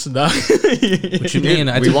choice, dog. What you mean?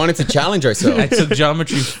 Dude, we wanted to challenge I ourselves. took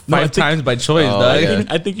geometry No, I five think- times by choice, Oh, dog. yeah.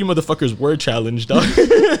 I think you motherfuckers were challenged, dog.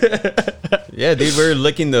 Yeah, dude, we were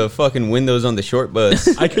licking the fucking windows on the short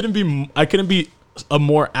bus. I couldn't be a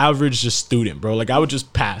more average just student, bro. Like I would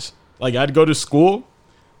just pass. Like I'd go to school,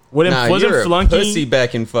 wasn't You're a flunking. pussy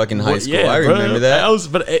back in fucking high school. Yeah, I bro. remember that.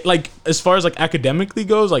 But like as far as like academically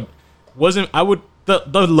goes, like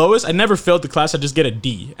the lowest. I never failed the class. I just get a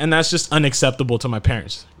D, and that's just unacceptable to my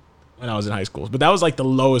parents when I was in high school. But that was like the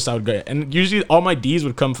lowest I would get, and usually all my D's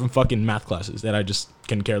would come from fucking math classes that I just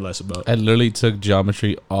can care less about. I literally took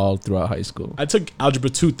geometry all throughout high school. I took algebra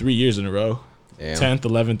 2 3 years in a row. Damn. 10th,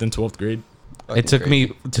 11th, and 12th grade, Fucking It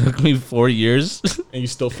took me 4 years. and you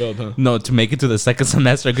still failed, huh? No, to make it to the second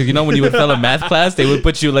semester, because you know when you would fail a math class, they would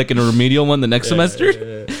put you like in a remedial one the next semester.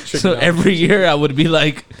 Yeah. So every year I would be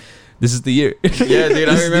like, "This is the year." Yeah, dude, This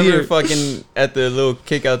I is the remember year. fucking at the little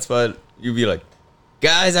kickout spot, you'd be like,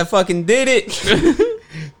 guys, I fucking did it.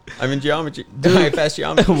 I'm in geometry. I passed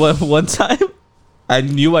geometry. One time, I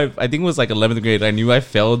knew I think it was like 11th grade. I knew I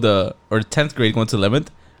failed or 10th grade going to 11th.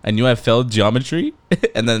 I knew I failed geometry,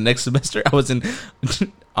 and then the next semester I was in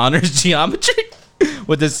honors geometry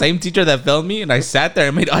with the same teacher that failed me, and I sat there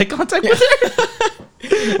and made eye contact with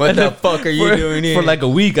her. What And the then fuck are you doing here? For like a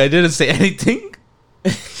week, I didn't say anything.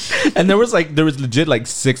 And there was legit like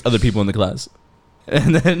 6 other people in the class.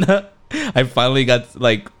 And then I finally got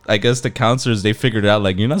like, I guess the counselors, they figured out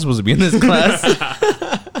like, you're not supposed to be in this class.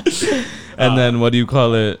 And then what do you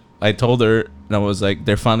call it? I told her, and I was like,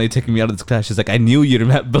 they're finally taking me out of this class. She's like, I knew you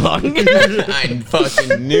didn't belong here. I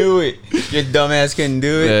fucking knew it. Your dumbass couldn't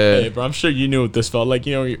do it. Hey, bro, I'm sure you knew what this felt like.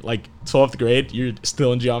 You know, you're like 12th grade, you're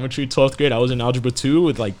still in geometry. 12th grade, I was in algebra 2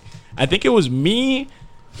 with like, I think it was me,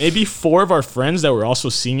 maybe 4 of our friends that were also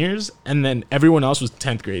seniors, and then everyone else was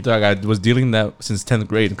 10th grade. Dog, I was dealing that since 10th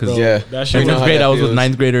grade because Bro, Yeah. that shit You know was, how 10th grade that I was with feels.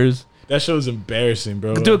 9th graders. that shit was embarrassing,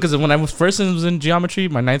 bro. Dude, because when I was in geometry,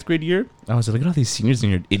 my 9th grade year, I was like, look at all these seniors in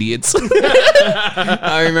here, idiots.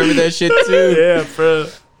 I remember that shit too. Yeah, bro.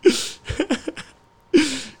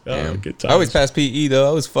 Damn. Good I always times. passed PE though.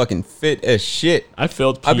 I was fucking fit as shit. I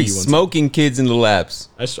failed PE I'd be once. smoking kids in the laps.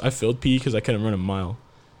 I failed PE because I couldn't run a mile.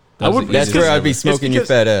 That's where I'd be smoking your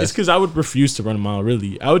fat It's ass. because I would refuse to run a mile.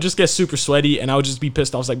 Really, I would just get super sweaty, and I would just be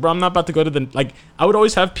pissed. I was like, bro, I'm not about to go to the like. I would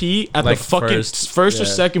always have PE at Like the fucking first or yeah.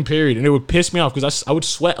 second period, and it would piss me off because I would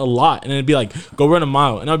sweat a lot, and it'd be like, go run a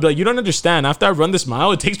mile, and I'd be like, you don't understand. After I run this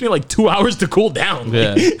mile, it takes me like 2 hours to cool down.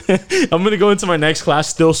 Yeah. I'm gonna go into my next class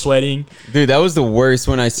still sweating, Dude, that was the worst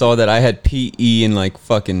when I saw that I had PE in like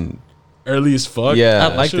fucking early as fuck. Yeah.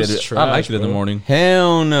 I liked shit was it. I trash, liked it in the bro. morning.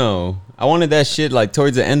 hell no. I wanted that shit like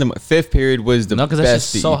towards the end of my 5th period was the No, because best.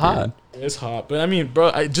 that's just so PE period. hot. Yeah, It's hot, but I mean,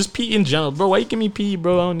 bro, just PE in general, bro. Why you give me PE,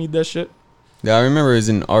 bro? I don't need that shit. Yeah, I remember it was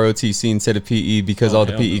in ROTC instead of PE because all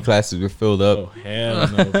the PE classes were filled up. Oh hell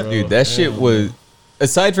no, bro. Dude, that shit was.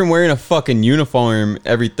 Aside from wearing a fucking uniform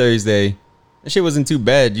every Thursday, that shit wasn't too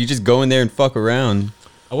bad. You just go in there and fuck around.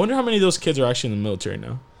 I wonder how many of those kids are actually in the military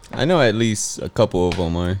now. I know at least a couple of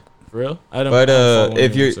them are. For real? I don't. But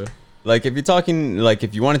if you're so. like, if you're talking like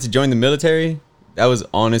if you wanted to join the military, that was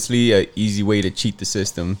honestly an easy way to cheat the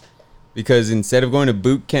system. Because instead of going to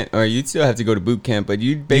boot camp, or you'd still have to go to boot camp, but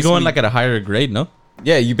you basically... You're going like at a higher grade, no?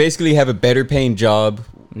 Yeah, you basically have a better paying job.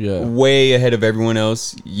 Yeah. Way ahead of everyone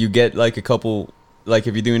else. You get like a couple... Like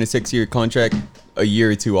if you're doing a 6-year contract, a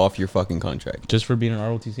year or two off your fucking contract. Just for being an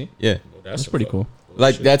ROTC? Yeah. That's pretty cool.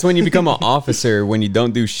 Like that's when you become an officer, when you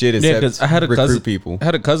don't do shit except I had a recruit cousin, people. I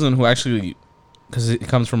had a cousin who actually... Because it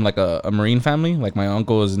comes from like a Marine family. Like my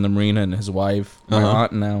uncle is in the Marine and his wife, my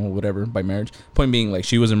aunt now, whatever, by marriage. Point being, like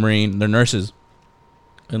she was a Marine. They're nurses.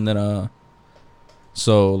 And then,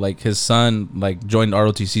 so like his son like joined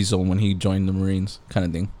ROTC. So when he joined the Marines, kind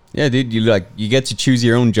of thing. Yeah, dude, you get to choose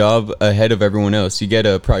your own job ahead of everyone else. You get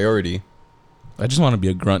a priority. I just want to be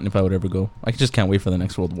a grunt if I would ever go. I just can't wait for the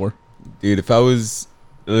next World War. Dude, if I was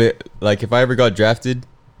like if I ever got drafted,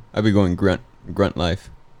 I'd be going grunt life.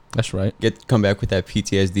 That's right. Come back with that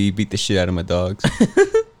PTSD, beat the shit out of my dogs.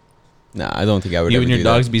 Nah, I don't think I would. You ever and your do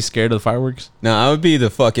dogs that. be scared of the fireworks? Nah, I would be the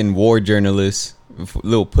fucking war journalist,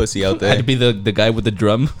 little pussy out there. I'd be the guy with the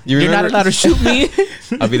drum. You're not allowed to shoot me.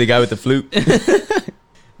 I'll be the guy with the flute.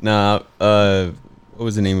 Nah, what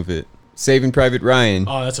was the name of it? Saving Private Ryan.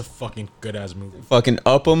 Oh, that's a fucking good ass movie. Fucking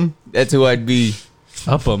Upham. That's who I'd be.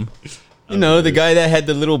 Upham. You know, the guy that had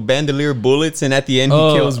the little bandolier bullets, and at the end he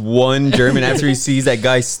kills one German after he sees that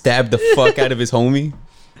guy stab the fuck out of his homie.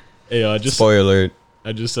 Hey, Spoiler alert.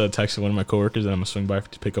 I just texted one of my coworkers that I'm gonna swing by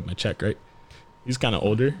to pick up my check. Right, he's kind of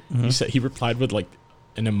older. He replied with like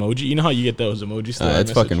an emoji. You know how you get those emojis?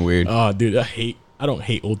 That's fucking weird. Oh, dude, I don't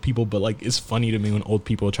hate old people, but like it's funny to me when old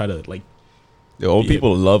people try to like. The old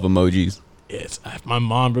people love emojis. It's my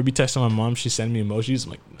mom, bro. Be texting my mom. She send me emojis.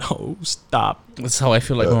 I'm like, no, stop. That's how I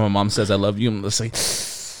feel like when my mom says I love you. I'm just like,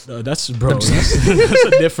 that's a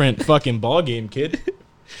different fucking ball game, kid.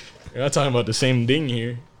 You're not talking about the same thing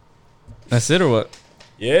here. that's it or what?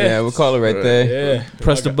 Yeah, we'll call it right there. Yeah,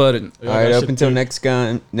 Press the button. All right, up until next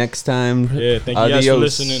time. Yeah, thank you guys for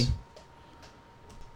listening.